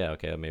like, oh yeah,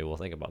 okay, maybe we'll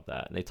think about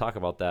that. And they talk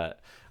about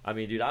that.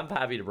 Dude, I'm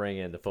happy to bring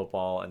in the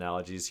football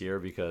analogies here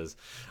because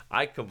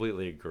I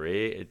completely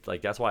agree. It's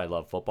like, that's why I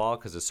love football,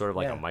 because it's sort of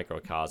like a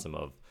microcosm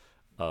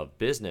of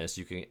business.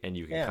 You can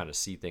kind of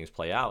see things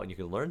play out, and you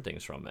can learn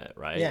things from it,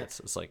 right?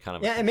 It's like kind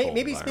of and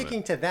maybe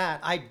speaking to that,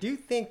 I do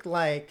think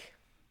like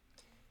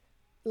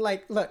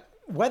look,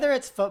 whether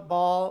it's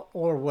football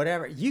or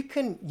whatever, you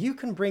can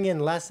bring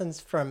in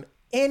lessons from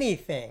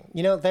anything.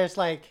 There's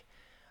like,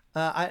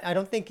 I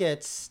don't think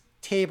it's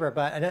Tabor,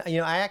 but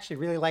I actually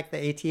really like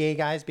the ATA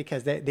guys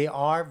because they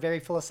are very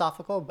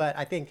philosophical. But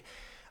I think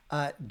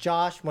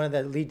Josh, one of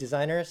the lead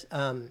designers,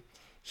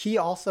 he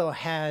also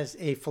has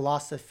a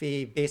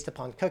philosophy based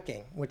upon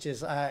cooking, which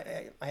is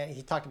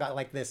he talked about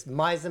like this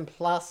mise en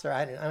place, or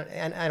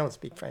I don't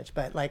speak French,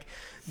 but like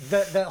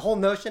the whole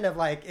notion of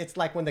like, it's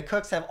like when the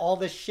cooks have all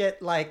this shit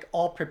like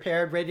all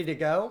prepared, ready to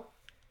go,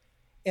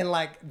 and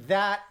like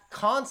that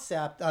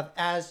concept of,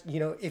 as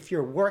if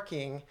you're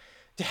working,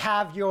 to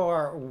have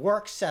your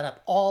work set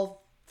up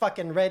all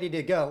fucking ready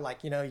to go. Like,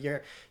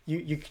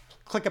 you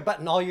click a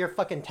button, all your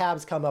fucking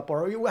tabs come up,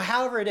 or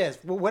however it is,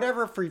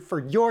 whatever for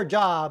your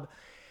job,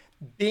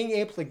 being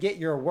able to get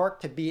your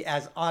work to be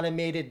as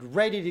automated,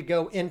 ready to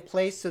go in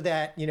place so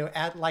that,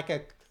 at like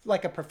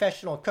a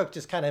professional cook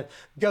just kind of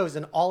goes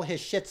and all his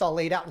shit's all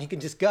laid out and he can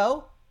just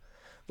go.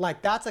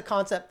 Like that's a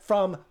concept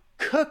from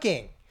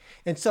cooking.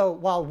 And so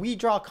while we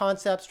draw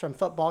concepts from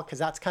football, because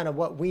that's kind of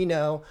what we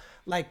know,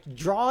 like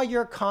draw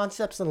your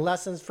concepts and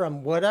lessons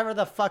from whatever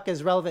the fuck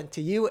is relevant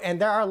to you.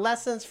 And there are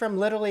lessons from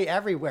literally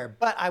everywhere.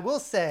 But I will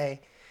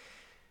say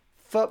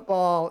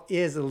football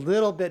is a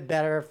little bit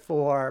better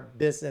for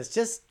business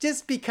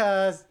just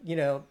because,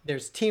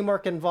 there's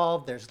teamwork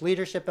involved, there's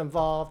leadership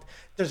involved,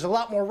 there's a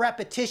lot more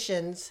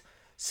repetitions.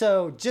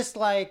 So just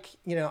like,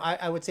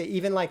 I would say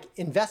even like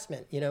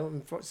investment,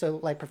 so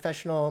like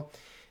professional,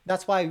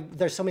 that's why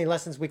there's so many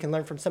lessons we can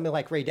learn from somebody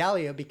like Ray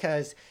Dalio,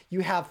 because you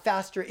have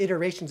faster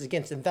iterations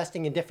against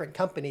investing in different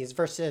companies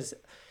versus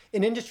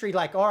an industry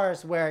like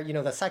ours where,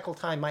 the cycle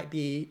time might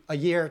be a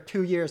year,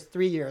 2 years,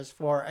 3 years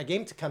for a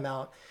game to come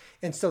out.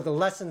 And so the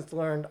lessons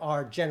learned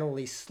are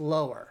generally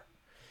slower.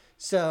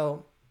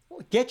 So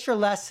get your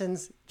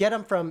lessons, get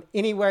them from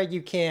anywhere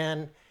you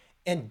can,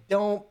 and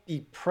don't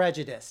be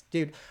prejudiced.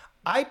 Dude,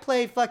 I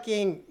play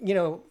fucking,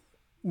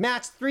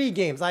 match 3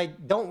 games. I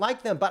don't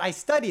like them, but I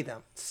study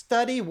them.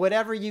 Study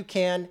whatever you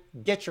can,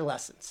 get your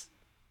lessons.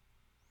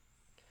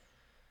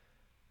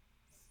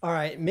 All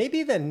right,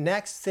 maybe the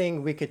next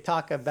thing we could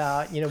talk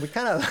about, we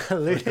kind of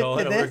alluded to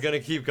this. We're going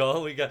to keep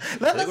going. I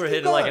think we're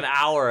hitting like an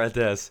hour at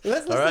this.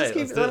 Let's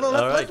keep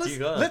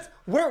going.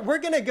 We're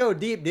going to go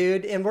deep,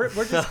 dude, and we're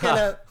just going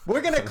to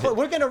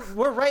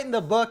we're writing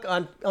the book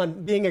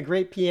on being a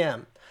great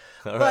PM.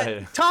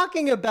 But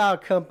talking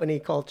about company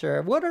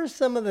culture, what are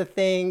some of the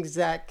things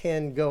that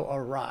can go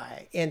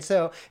awry? And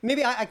so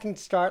maybe I can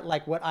start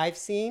like what I've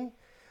seen,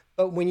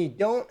 but when you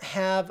don't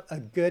have a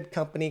good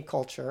company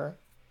culture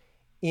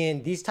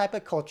in these type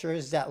of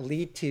cultures that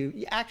lead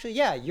to, actually,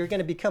 yeah, you're going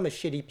to become a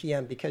shitty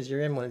PM because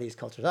you're in one of these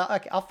cultures.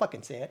 I'll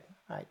fucking say it.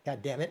 All right,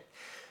 God damn it.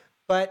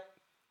 But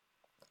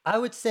I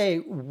would say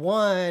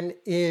one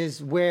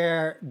is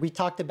where we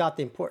talked about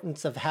the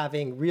importance of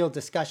having real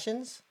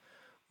discussions,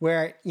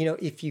 where,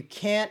 if you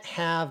can't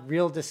have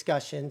real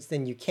discussions,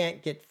 then you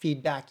can't get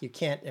feedback, you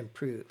can't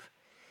improve.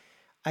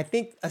 I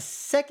think a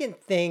second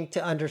thing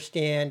to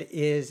understand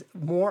is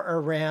more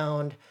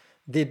around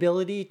the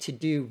ability to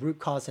do root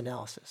cause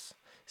analysis.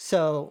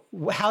 So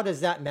how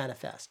does that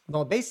manifest?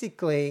 Well,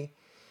 basically,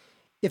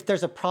 if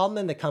there's a problem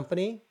in the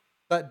company,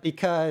 but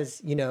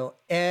because,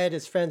 Ed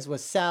is friends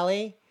with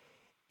Sally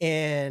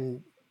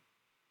and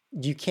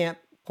you can't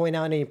point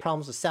out any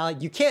problems with Sally,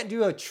 you can't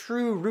do a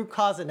true root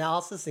cause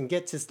analysis and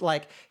get to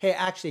like, hey,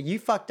 actually, you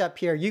fucked up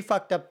here, you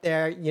fucked up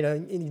there,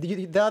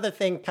 the other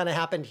thing kind of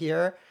happened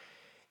here.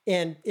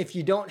 And if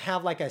you don't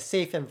have like a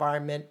safe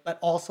environment, but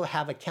also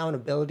have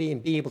accountability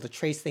and be able to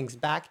trace things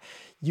back,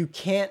 you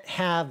can't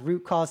have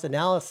root cause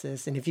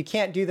analysis. And if you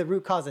can't do the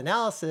root cause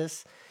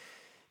analysis,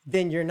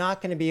 then you're not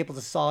going to be able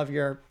to solve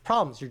your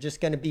problems. You're just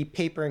going to be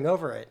papering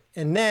over it.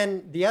 And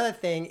then the other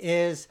thing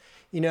is,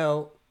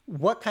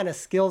 what kind of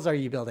skills are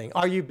you building?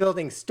 Are you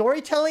building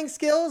storytelling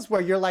skills where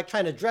you're like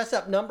trying to dress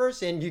up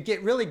numbers and you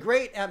get really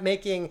great at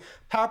making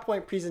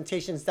PowerPoint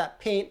presentations that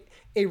paint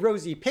a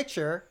rosy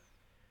picture,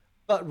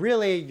 but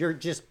really you're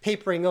just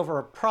papering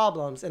over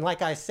problems? And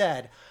like I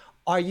said,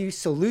 are you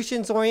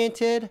solutions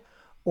oriented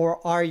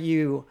or are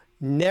you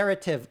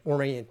narrative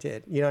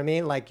oriented? You know what I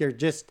mean? Like you're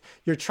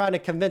trying to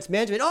convince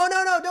management, oh,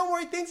 no, don't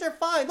worry, things are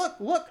fine.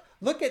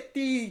 Look at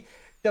the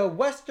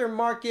Western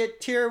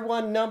market tier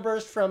 1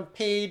 numbers from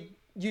paid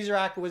user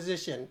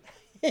acquisition.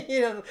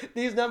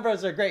 These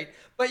numbers are great.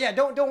 But yeah,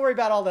 don't worry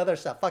about all the other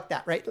stuff. Fuck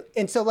that, right?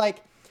 And so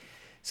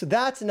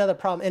that's another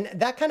problem. And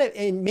that kind of,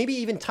 and maybe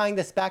even tying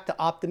this back to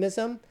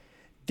optimism,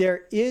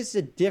 there is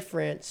a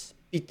difference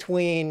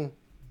between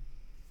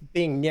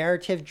being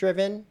narrative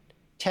driven,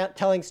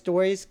 telling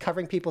stories,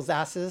 covering people's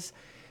asses.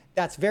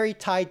 That's very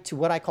tied to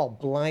what I call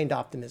blind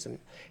optimism.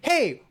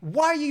 Hey,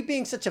 why are you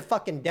being such a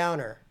fucking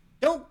downer?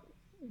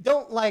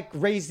 Don't like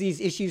raise these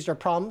issues or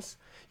problems.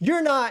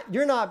 You're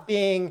not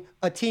being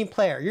a team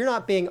player. You're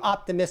not being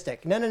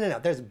optimistic. No.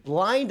 There's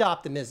blind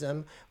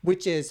optimism,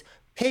 which is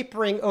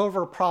papering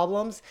over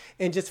problems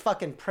and just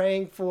fucking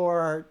praying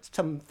for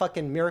some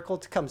fucking miracle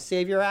to come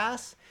save your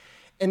ass.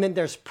 And then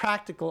there's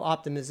practical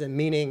optimism,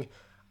 meaning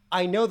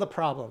I know the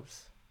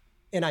problems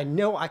and I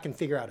know I can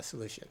figure out a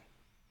solution.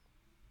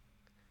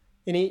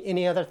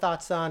 Any other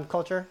thoughts on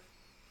culture,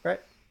 right?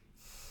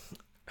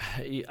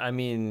 I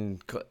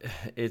mean,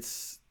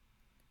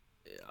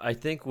 I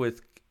think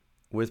with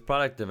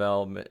product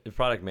development,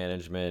 product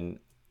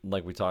management,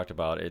 like we talked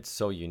about, it's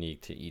so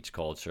unique to each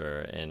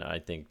culture. And I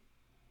think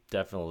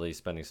definitely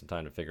spending some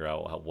time to figure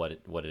out what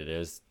it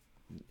is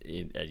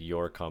at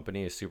your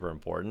company is super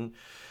important.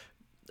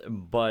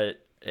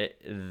 But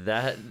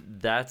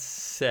that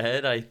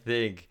said, I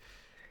think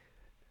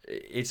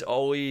it's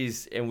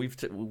always, and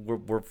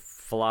we're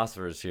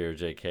philosophers here,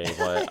 JK,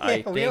 but Yeah,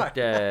 I we think are.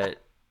 that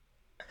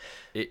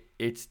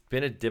it's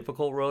been a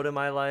difficult road in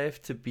my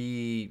life to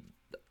be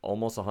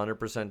almost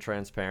 100%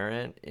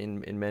 transparent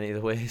in many of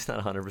the ways,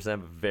 not 100%,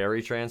 but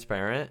very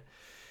transparent.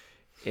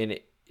 And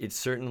it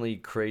certainly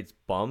creates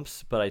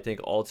bumps, but I think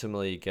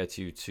ultimately it gets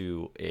you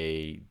to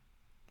a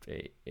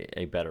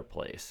better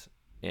place.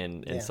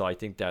 And so I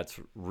think that's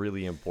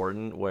really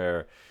important,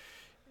 where,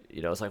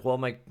 it's like, well,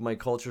 my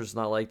culture is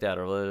not like that,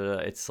 or blah, blah,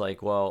 blah. It's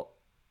like, well,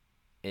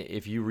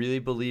 if you really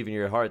believe in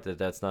your heart that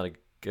that's not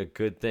a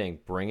good thing,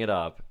 bring it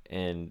up.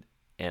 And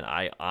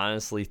I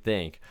honestly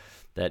think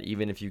that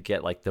even if you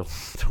get like the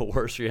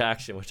worst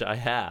reaction, which I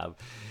have,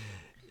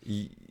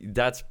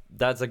 that's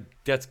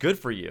good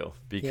for you,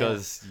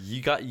 because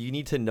you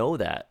need to know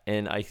that.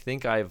 And I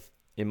think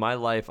in my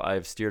life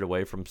I've steered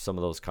away from some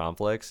of those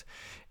conflicts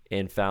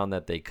and found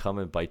that they come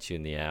and bite you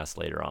in the ass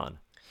later on.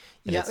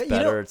 And it's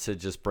better to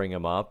just bring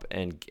them up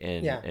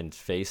and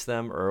face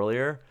them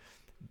earlier,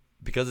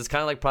 because it's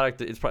kind of like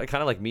it's kind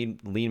of like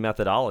lean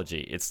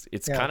methodology.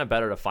 It's kind of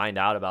better to find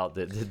out about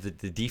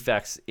the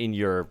defects in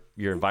your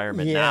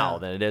environment now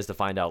than it is to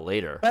find out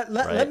later. But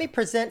let me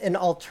present an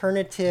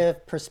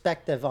alternative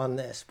perspective on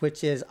this,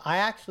 which is, I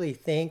actually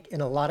think in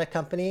a lot of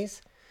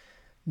companies,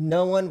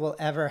 no one will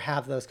ever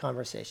have those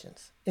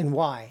conversations. And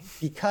why?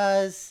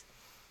 Because,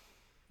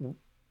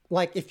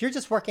 like, if you're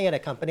just working at a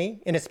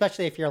company, and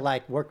especially if you're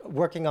like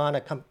working on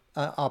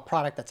a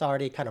product that's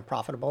already kind of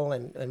profitable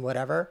and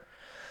whatever,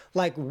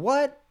 like,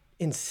 what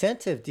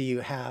incentive do you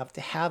have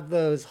to have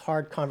those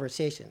hard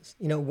conversations?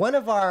 One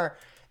of our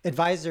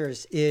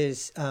advisors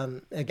is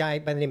a guy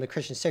by the name of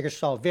Christian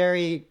Sigerstall,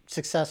 very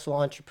successful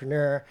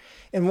entrepreneur.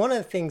 And one of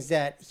the things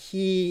that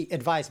he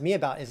advised me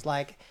about is,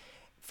 like,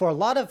 for a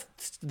lot of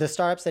the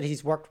startups that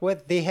he's worked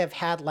with, they have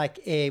had like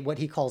what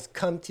he calls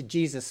come to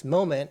Jesus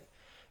moment,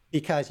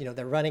 because,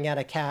 they're running out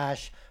of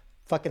cash,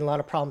 fucking a lot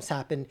of problems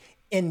happen.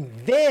 And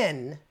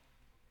then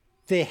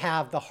they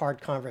have the hard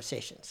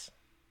conversations,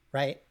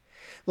 right?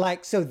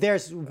 Like, so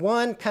there's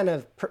one kind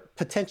of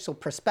potential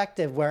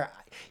perspective where,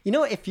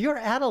 if you're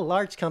at a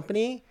large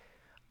company,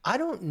 I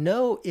don't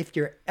know if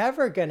you're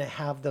ever going to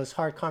have those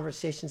hard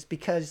conversations,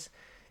 because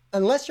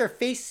unless you're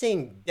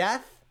facing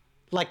death,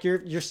 like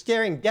you're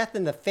staring death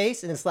in the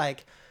face, and it's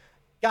like,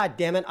 God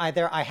damn it,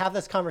 either I have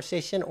this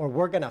conversation or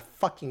we're going to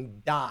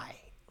fucking die,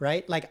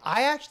 right? Like,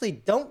 I actually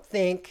don't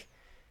think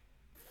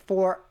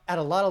at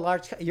a lot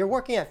of you're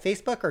working at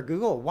Facebook or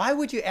Google, why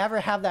would you ever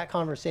have that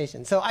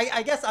conversation? So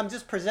I guess I'm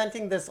just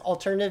presenting this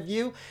alternative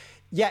view.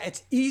 Yeah,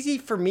 it's easy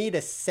for me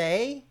to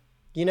say,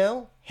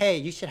 hey,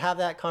 you should have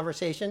that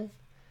conversation.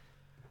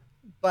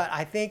 But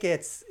I think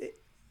it's,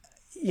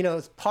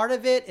 part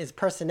of it is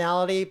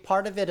personality.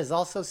 Part of it is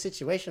also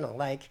situational.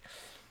 Like,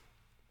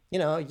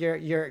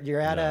 you're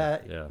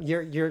at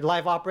you're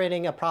live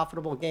operating a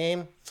profitable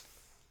game.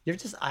 You're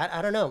just,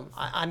 I don't know.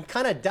 I'm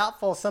kind of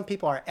doubtful some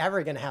people are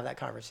ever going to have that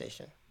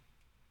conversation.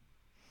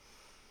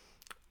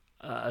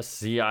 I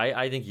think,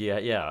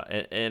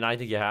 and I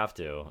think you have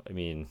to. I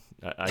mean,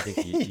 I think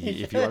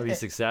if you want to be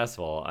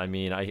successful, I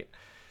mean, I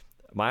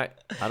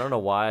don't know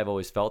why I've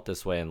always felt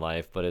this way in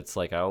life, but it's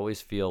like I always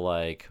feel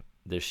like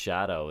this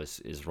shadow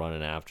is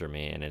running after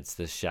me, and it's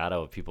this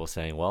shadow of people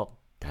saying, well,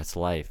 that's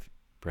life,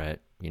 Brett.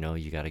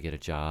 You got to get a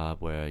job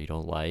where you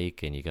don't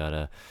like, and you got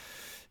to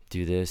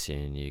do this,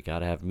 and you got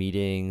to have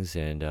meetings,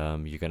 and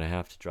you're going to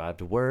have to drive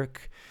to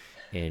work,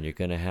 and you're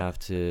going to have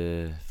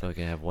to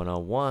fucking have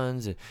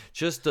one-on-ones, and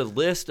just a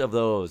list of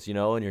those, and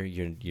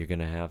you're going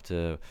to have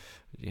to,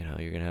 you're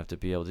going to have to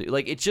be able to,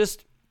 like,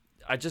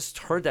 I just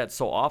heard that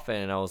so often,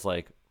 and I was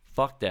like,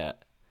 fuck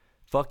that.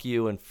 Fuck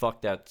you, and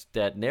fuck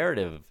that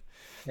narrative.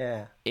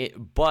 Yeah.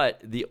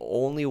 But the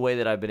only way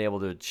that I've been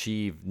able to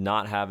achieve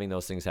not having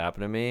those things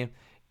happen to me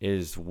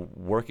is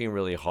working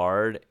really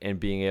hard and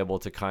being able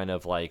to kind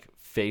of like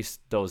face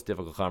those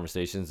difficult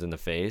conversations in the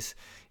face,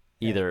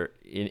 either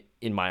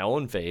in my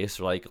own face,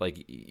 or like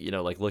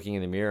looking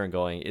in the mirror and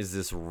going, is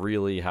this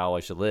really how I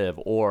should live?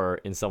 Or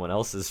in someone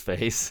else's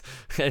face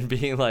and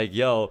being like,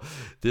 yo,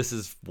 this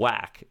is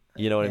whack.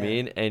 You know what I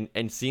mean?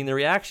 And seeing the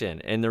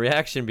reaction, and the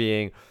reaction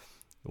being,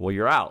 well,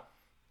 you're out.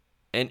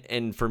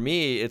 And for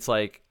me, it's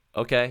like,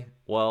 okay,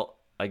 well,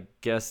 I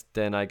guess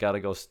then I got to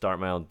go start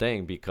my own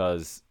thing,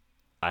 because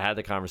I had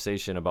the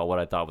conversation about what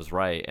I thought was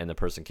right, and the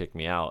person kicked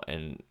me out,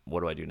 and what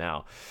do I do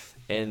now?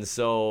 And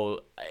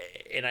so,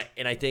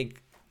 and I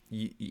think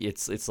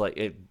it's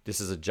like,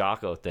 this is a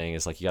Jocko thing.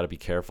 It's like, you got to be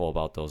careful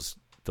about those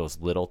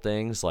little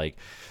things, like,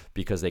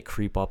 because they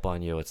creep up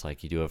on you. It's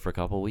like you do it for a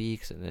couple of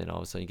weeks, and then all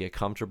of a sudden you get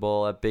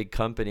comfortable at big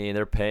company, and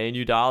they're paying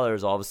you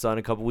dollars. All of a sudden,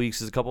 a couple of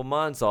weeks is a couple of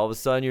months. All of a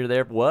sudden, you're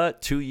there,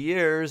 2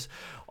 years.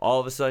 All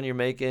of a sudden, you're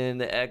making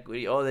the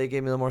equity. Oh, they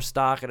gave me a little more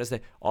stock.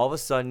 And all of a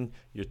sudden,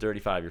 you're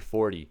 35, you're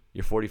 40,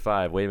 you're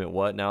 45. Wait a minute,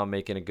 what? Now I'm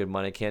making a good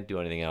money. I can't do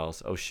anything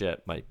else. Oh,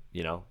 shit.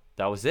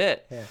 That was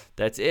it. Yeah.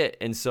 That's it.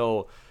 And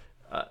so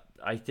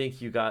I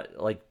think you got,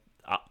 like,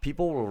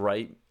 people will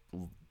write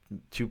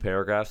 2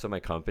 paragraphs of my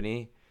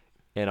company,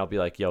 and I'll be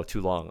like, yo,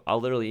 too long. I'll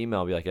literally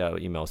email, be like, yeah,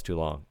 email's too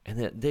long. And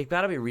then they've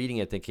got to be reading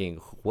it thinking,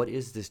 what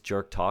is this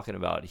jerk talking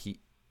about?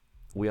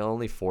 we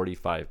only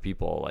 45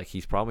 people. Like,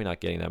 he's probably not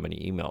getting that many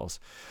emails.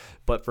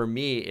 But for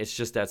me, it's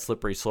just that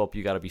slippery slope.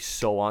 You got to be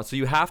so on. So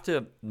you have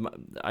to,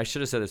 I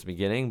should have said this at the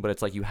beginning, but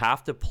it's like you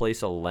have to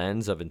place a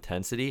lens of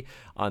intensity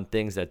on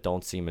things that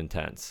don't seem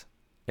intense.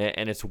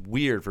 And it's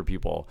weird for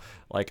people.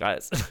 Like,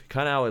 it's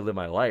kind of how I live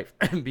my life.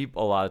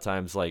 People, a lot of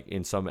times, like,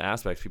 in some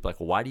aspects, people are like,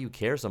 well, why do you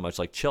care so much?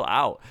 Like, chill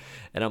out.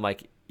 And I'm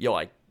like,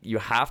 yo, you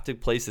have to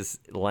place this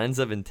lens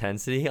of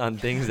intensity on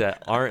things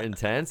that aren't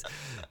intense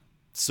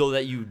so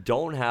that you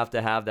don't have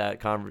to have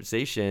that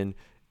conversation,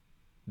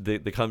 the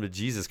come to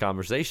Jesus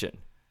conversation.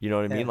 You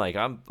know what I mean? Like,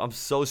 I'm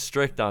so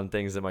strict on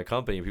things in my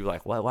company. People are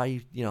like, why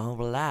you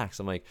relax?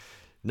 I'm like,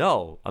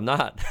 no, I'm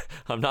not.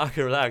 I'm not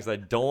gonna relax. I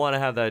don't want to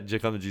have that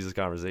come to Jesus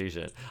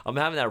conversation. I'm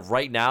having that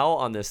right now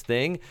on this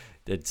thing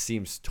that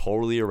seems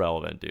totally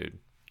irrelevant, dude.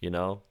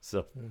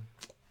 So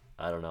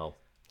I don't know.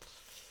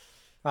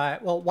 All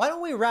right. Well, why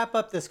don't we wrap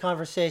up this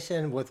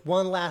conversation with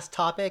one last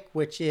topic,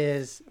 which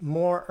is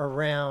more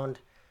around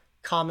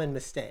common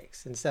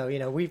mistakes. And so,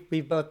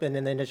 we've both been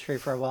in the industry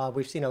for a while.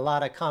 We've seen a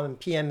lot of common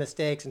PM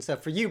mistakes. And so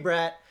for you,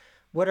 Brett,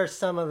 what are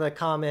some of the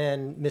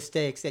common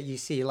mistakes that you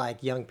see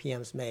like young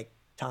PMs make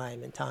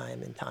time and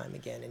time and time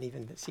again, and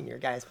even the senior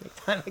guys make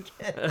time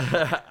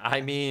again?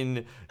 I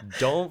mean,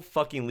 don't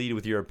fucking lead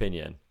with your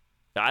opinion.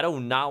 I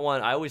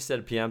always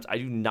said to PMs, I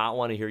do not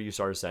want to hear you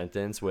start a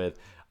sentence with,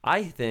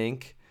 I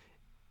think,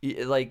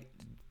 like,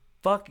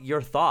 fuck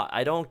your thought.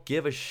 I don't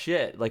give a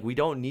shit. Like, we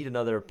don't need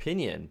another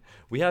opinion.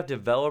 We have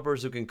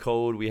developers who can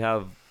code. We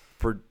have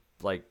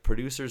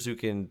producers who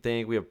can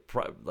think. We have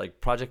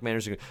project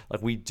managers who can,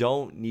 like, we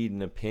don't need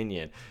an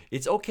opinion.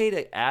 It's okay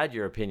to add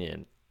your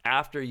opinion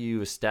after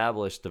you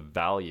establish the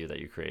value that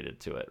you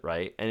created to it,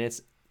 right? And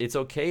it's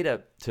okay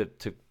to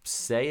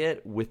say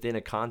it within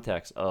a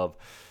context of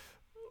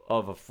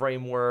a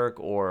framework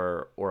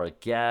or a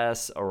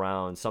guess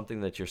around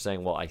something that you're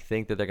saying, well, I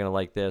think that they're going to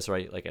like this,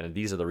 right? Like, and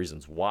these are the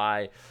reasons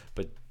why,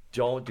 but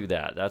don't do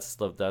that.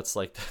 That's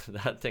like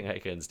that thing I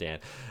couldn't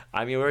stand.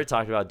 I mean, we already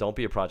talked about, don't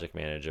be a project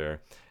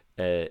manager.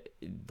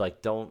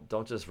 Like,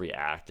 don't just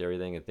react to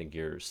everything and think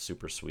you're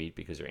super sweet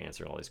because you're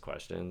answering all these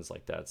questions.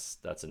 Like, that's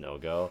a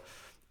no-go.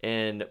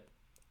 And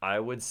I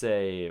would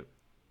say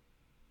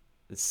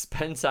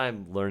spend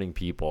time learning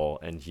people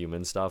and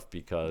human stuff,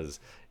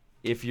 because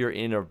if you're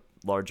in a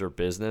larger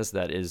business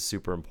that is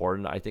super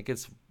important, I think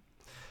it's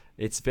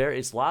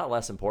a lot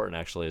less important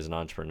actually as an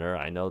entrepreneur.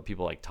 I know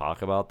people like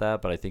talk about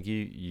that, but I think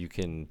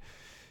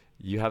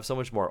you have so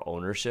much more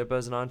ownership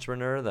as an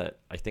entrepreneur that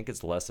I think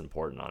it's less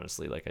important,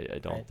 honestly. Like, I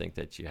don't think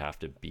that you have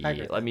to be,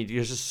 I mean,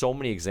 there's just so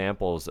many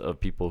examples of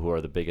people who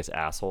are the biggest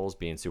assholes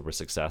being super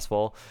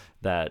successful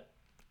that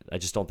I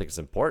just don't think it's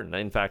important.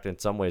 In fact, in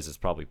some ways it's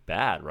probably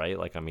bad, right?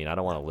 Like, I mean, I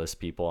don't want to list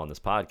people on this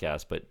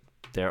podcast, but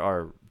there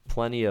are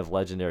plenty of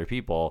legendary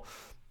people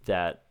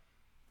that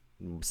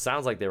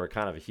sounds like they were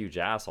kind of a huge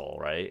asshole,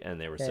 right? And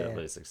they were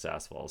really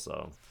successful.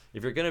 So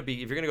if you're gonna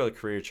go the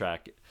career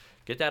track,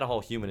 get that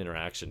whole human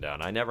interaction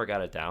down. I never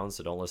got it down,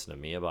 so don't listen to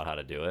me about how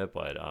to do it.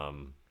 But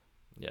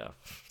yeah,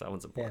 that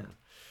one's important.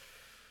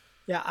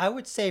 Yeah, I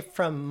would say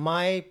from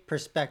my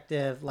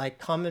perspective, like,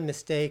 common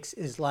mistakes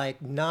is like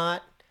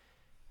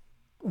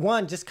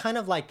just kind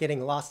of like getting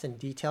lost in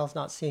details,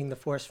 not seeing the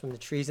forest from the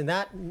trees. And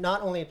that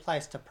not only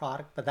applies to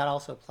product, but that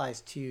also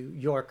applies to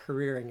your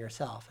career and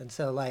yourself. And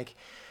so, like,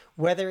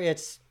 whether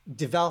it's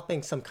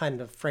developing some kind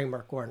of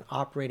framework or an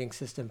operating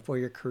system for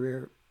your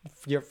career,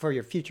 for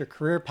your future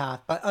career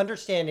path, but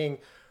understanding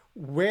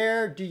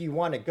where do you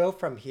want to go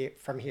from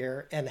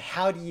here and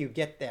how do you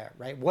get there,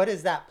 right? What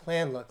does that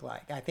plan look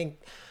like? I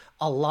think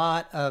a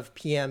lot of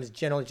PMs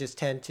generally just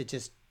tend to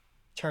just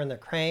turn the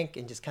crank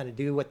and just kind of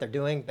do what they're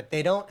doing, but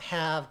they don't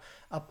have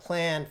a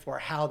plan for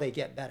how they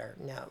get better.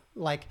 Now,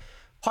 like,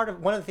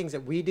 one of the things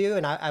that we do,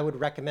 and I would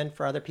recommend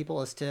for other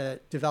people, is to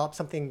develop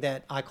something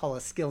that I call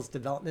a skills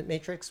development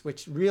matrix,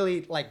 which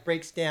really like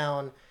breaks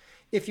down,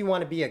 if you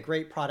want to be a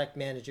great product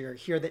manager,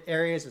 here are the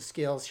areas of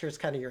skills, here's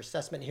kind of your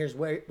assessment, here's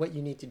what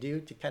you need to do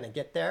to kind of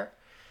get there.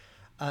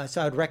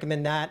 So I would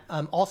recommend that.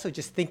 Also,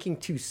 just thinking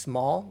too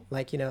small,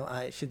 like,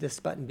 should this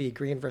button be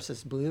green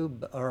versus blue?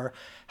 Or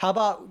how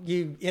about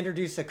you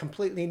introduce a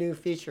completely new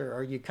feature,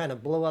 or you kind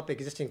of blow up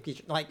existing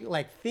feature,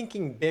 like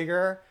thinking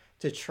bigger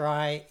to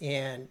try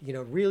and,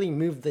 really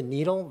move the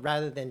needle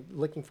rather than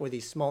looking for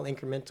these small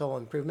incremental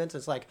improvements.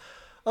 It's like,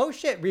 oh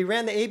shit, we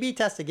ran the A/B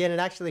test again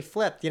and actually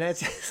flipped.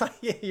 It's like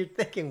you're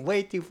thinking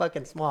way too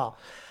fucking small.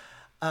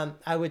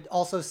 I would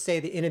also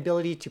say the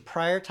inability to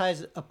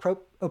prioritize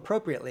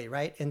appropriately,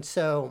 right? And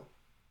so,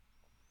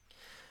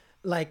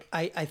 like,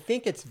 I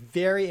think it's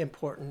very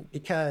important,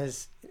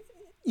 because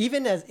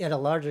even as in a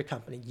larger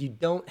company, you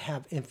don't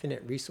have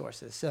infinite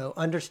resources. So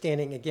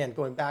understanding, again,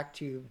 going back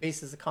to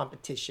basis of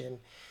competition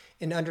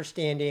and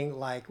understanding,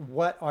 like,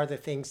 what are the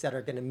things that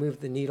are going to move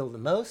the needle the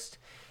most,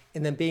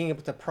 and then being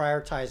able to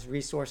prioritize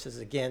resources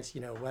against,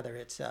 whether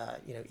it's,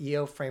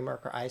 EO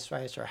framework or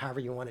ICE or however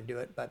you want to do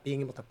it, but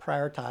being able to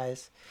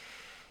prioritize.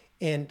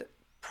 And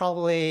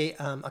probably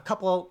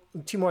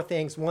two more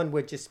things. One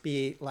would just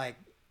be like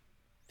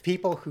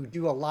people who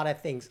do a lot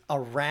of things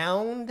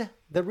around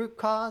the root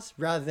cause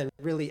rather than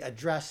really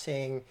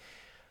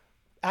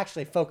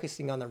actually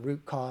focusing on the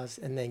root cause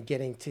and then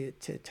getting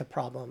to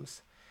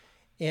problems.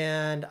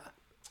 And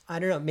I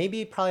don't know,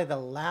 maybe probably the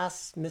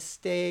last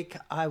mistake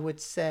I would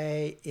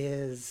say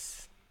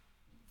is,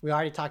 we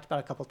already talked about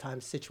a couple of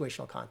times,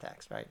 situational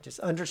context, right? Just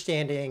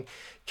understanding,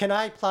 can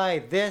I apply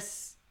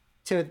this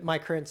to my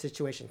current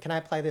situation? Can I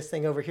apply this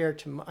thing over here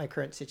to my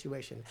current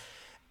situation?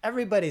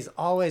 Everybody's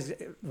always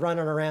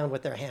running around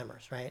with their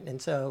hammers, right?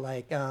 And so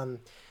like,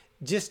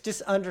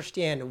 just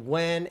understand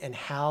when and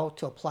how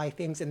to apply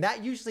things. And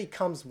that usually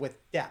comes with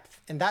depth.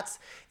 And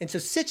so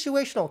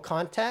situational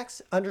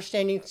context,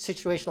 understanding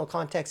situational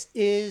context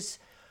is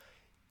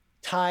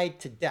tied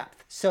to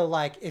depth. So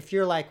like, if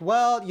you're like,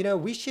 well,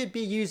 we should be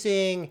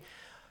using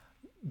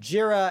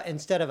Jira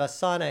instead of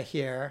Asana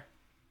here.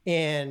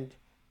 And,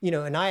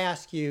 and I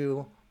ask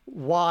you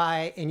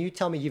why, and you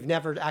tell me you've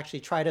never actually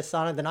tried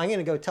Asana, then I'm going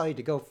to go tell you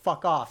to go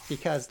fuck off,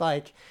 because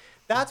like,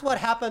 that's what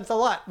happens a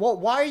lot. Well,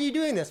 why are you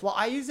doing this? Well,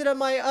 I use it at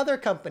my other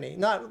company.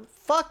 Not,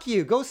 fuck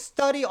you. Go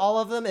study all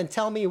of them and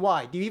tell me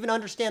why. Do you even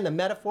understand the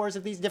metaphors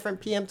of these different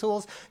PM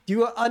tools? Do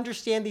you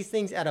understand these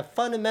things at a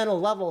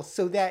fundamental level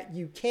so that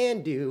you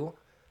can do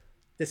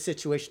the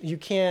situation? You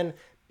can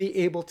be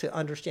able to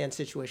understand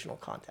situational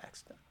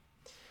context.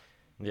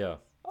 Yeah.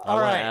 I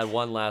want to add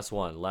one last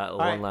one.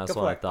 One last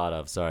one I thought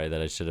of, sorry,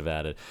 that I should have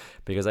added,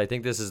 because I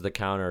think this is the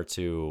counter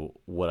to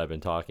what I've been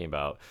talking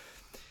about,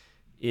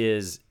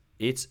 is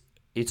it's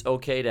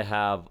okay to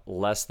have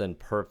less than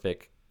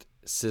perfect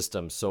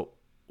systems, so,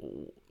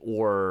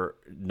 or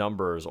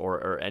numbers,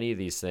 or any of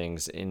these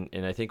things. And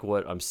I think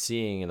what I'm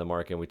seeing in the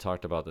market, and we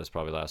talked about this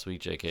probably last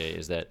week, JK,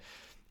 is that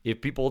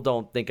if people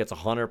don't think it's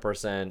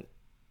 100%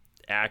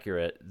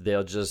 accurate,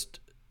 they'll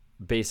just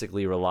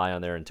basically rely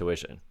on their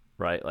intuition,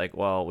 right? Like,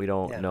 well, we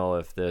don't know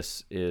if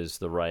this is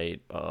the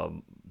right,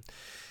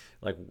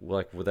 like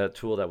with that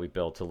tool that we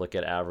built to look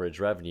at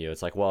average revenue,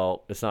 it's like,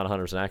 well, it's not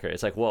 100% accurate.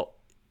 It's like, well,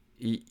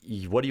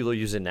 what are you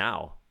using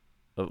now?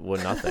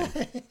 Well,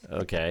 nothing.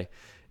 Okay.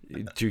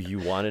 Do you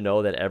want to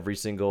know that every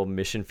single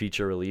mission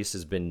feature release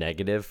has been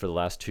negative for the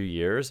last 2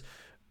 years?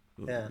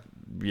 Yeah.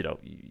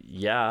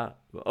 Yeah.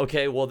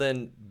 Okay. Well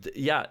then,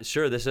 yeah,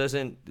 sure. This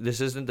isn't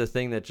the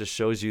thing that just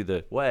shows you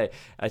the way.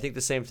 I think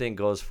the same thing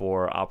goes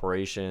for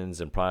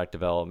operations and product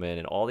development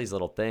and all these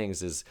little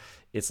things.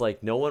 It's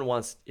like no one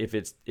wants, if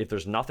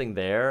there's nothing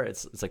there,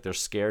 it's like they're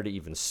scared to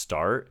even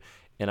start.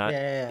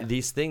 And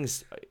these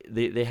things,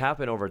 they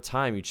happen over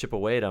time. You chip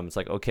away at them. It's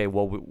like, okay,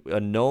 well, a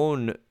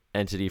known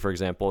entity, for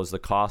example, is the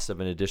cost of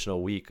an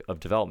additional week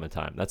of development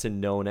time. That's a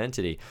known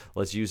entity.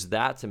 Let's use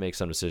that to make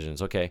some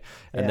decisions. Okay.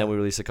 And then we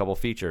release a couple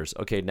features.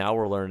 Okay. Now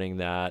we're learning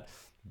that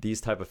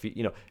these type of,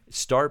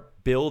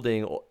 start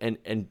building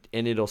and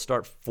it'll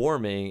start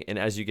forming. And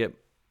as you get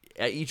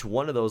at each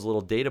one of those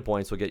little data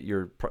points, will get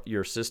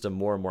your system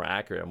more and more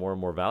accurate, more and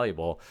more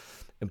valuable.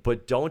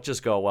 But don't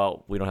just go,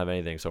 well, we don't have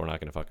anything, so we're not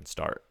going to fucking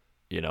start.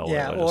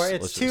 Or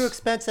it's too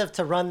expensive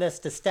to run this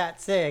to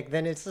StatSig,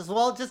 then it's just,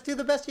 well, just do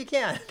the best you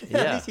can.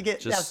 At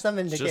least you have some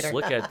indicator. Just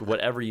look at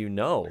whatever you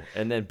know,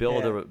 and then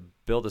build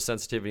a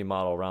sensitivity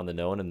model around the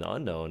known and the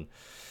unknown.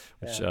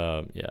 Which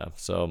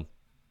so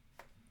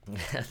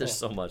there's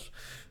so much.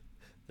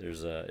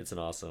 It's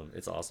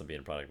awesome being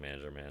a product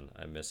manager, man.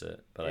 I miss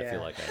it, but I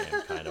feel like I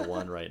am kind of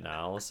one right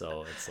now,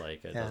 so it's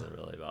like it doesn't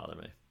really bother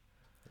me.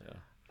 Yeah.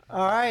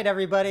 All right,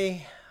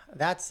 everybody.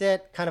 That's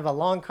it. Kind of a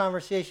long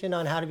conversation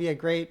on how to be a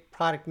great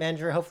product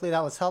manager. Hopefully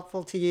that was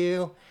helpful to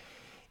you.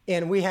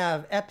 And we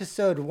have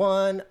episode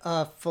 1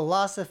 of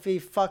Philosophy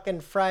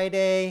fucking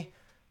Friday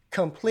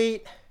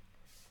complete.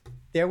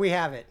 There we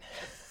have it.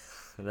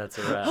 That's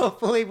a wrap.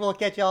 Hopefully we'll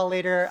catch y'all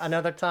later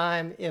another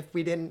time if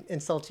we didn't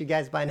insult you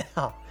guys by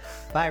now.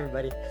 Bye,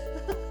 everybody.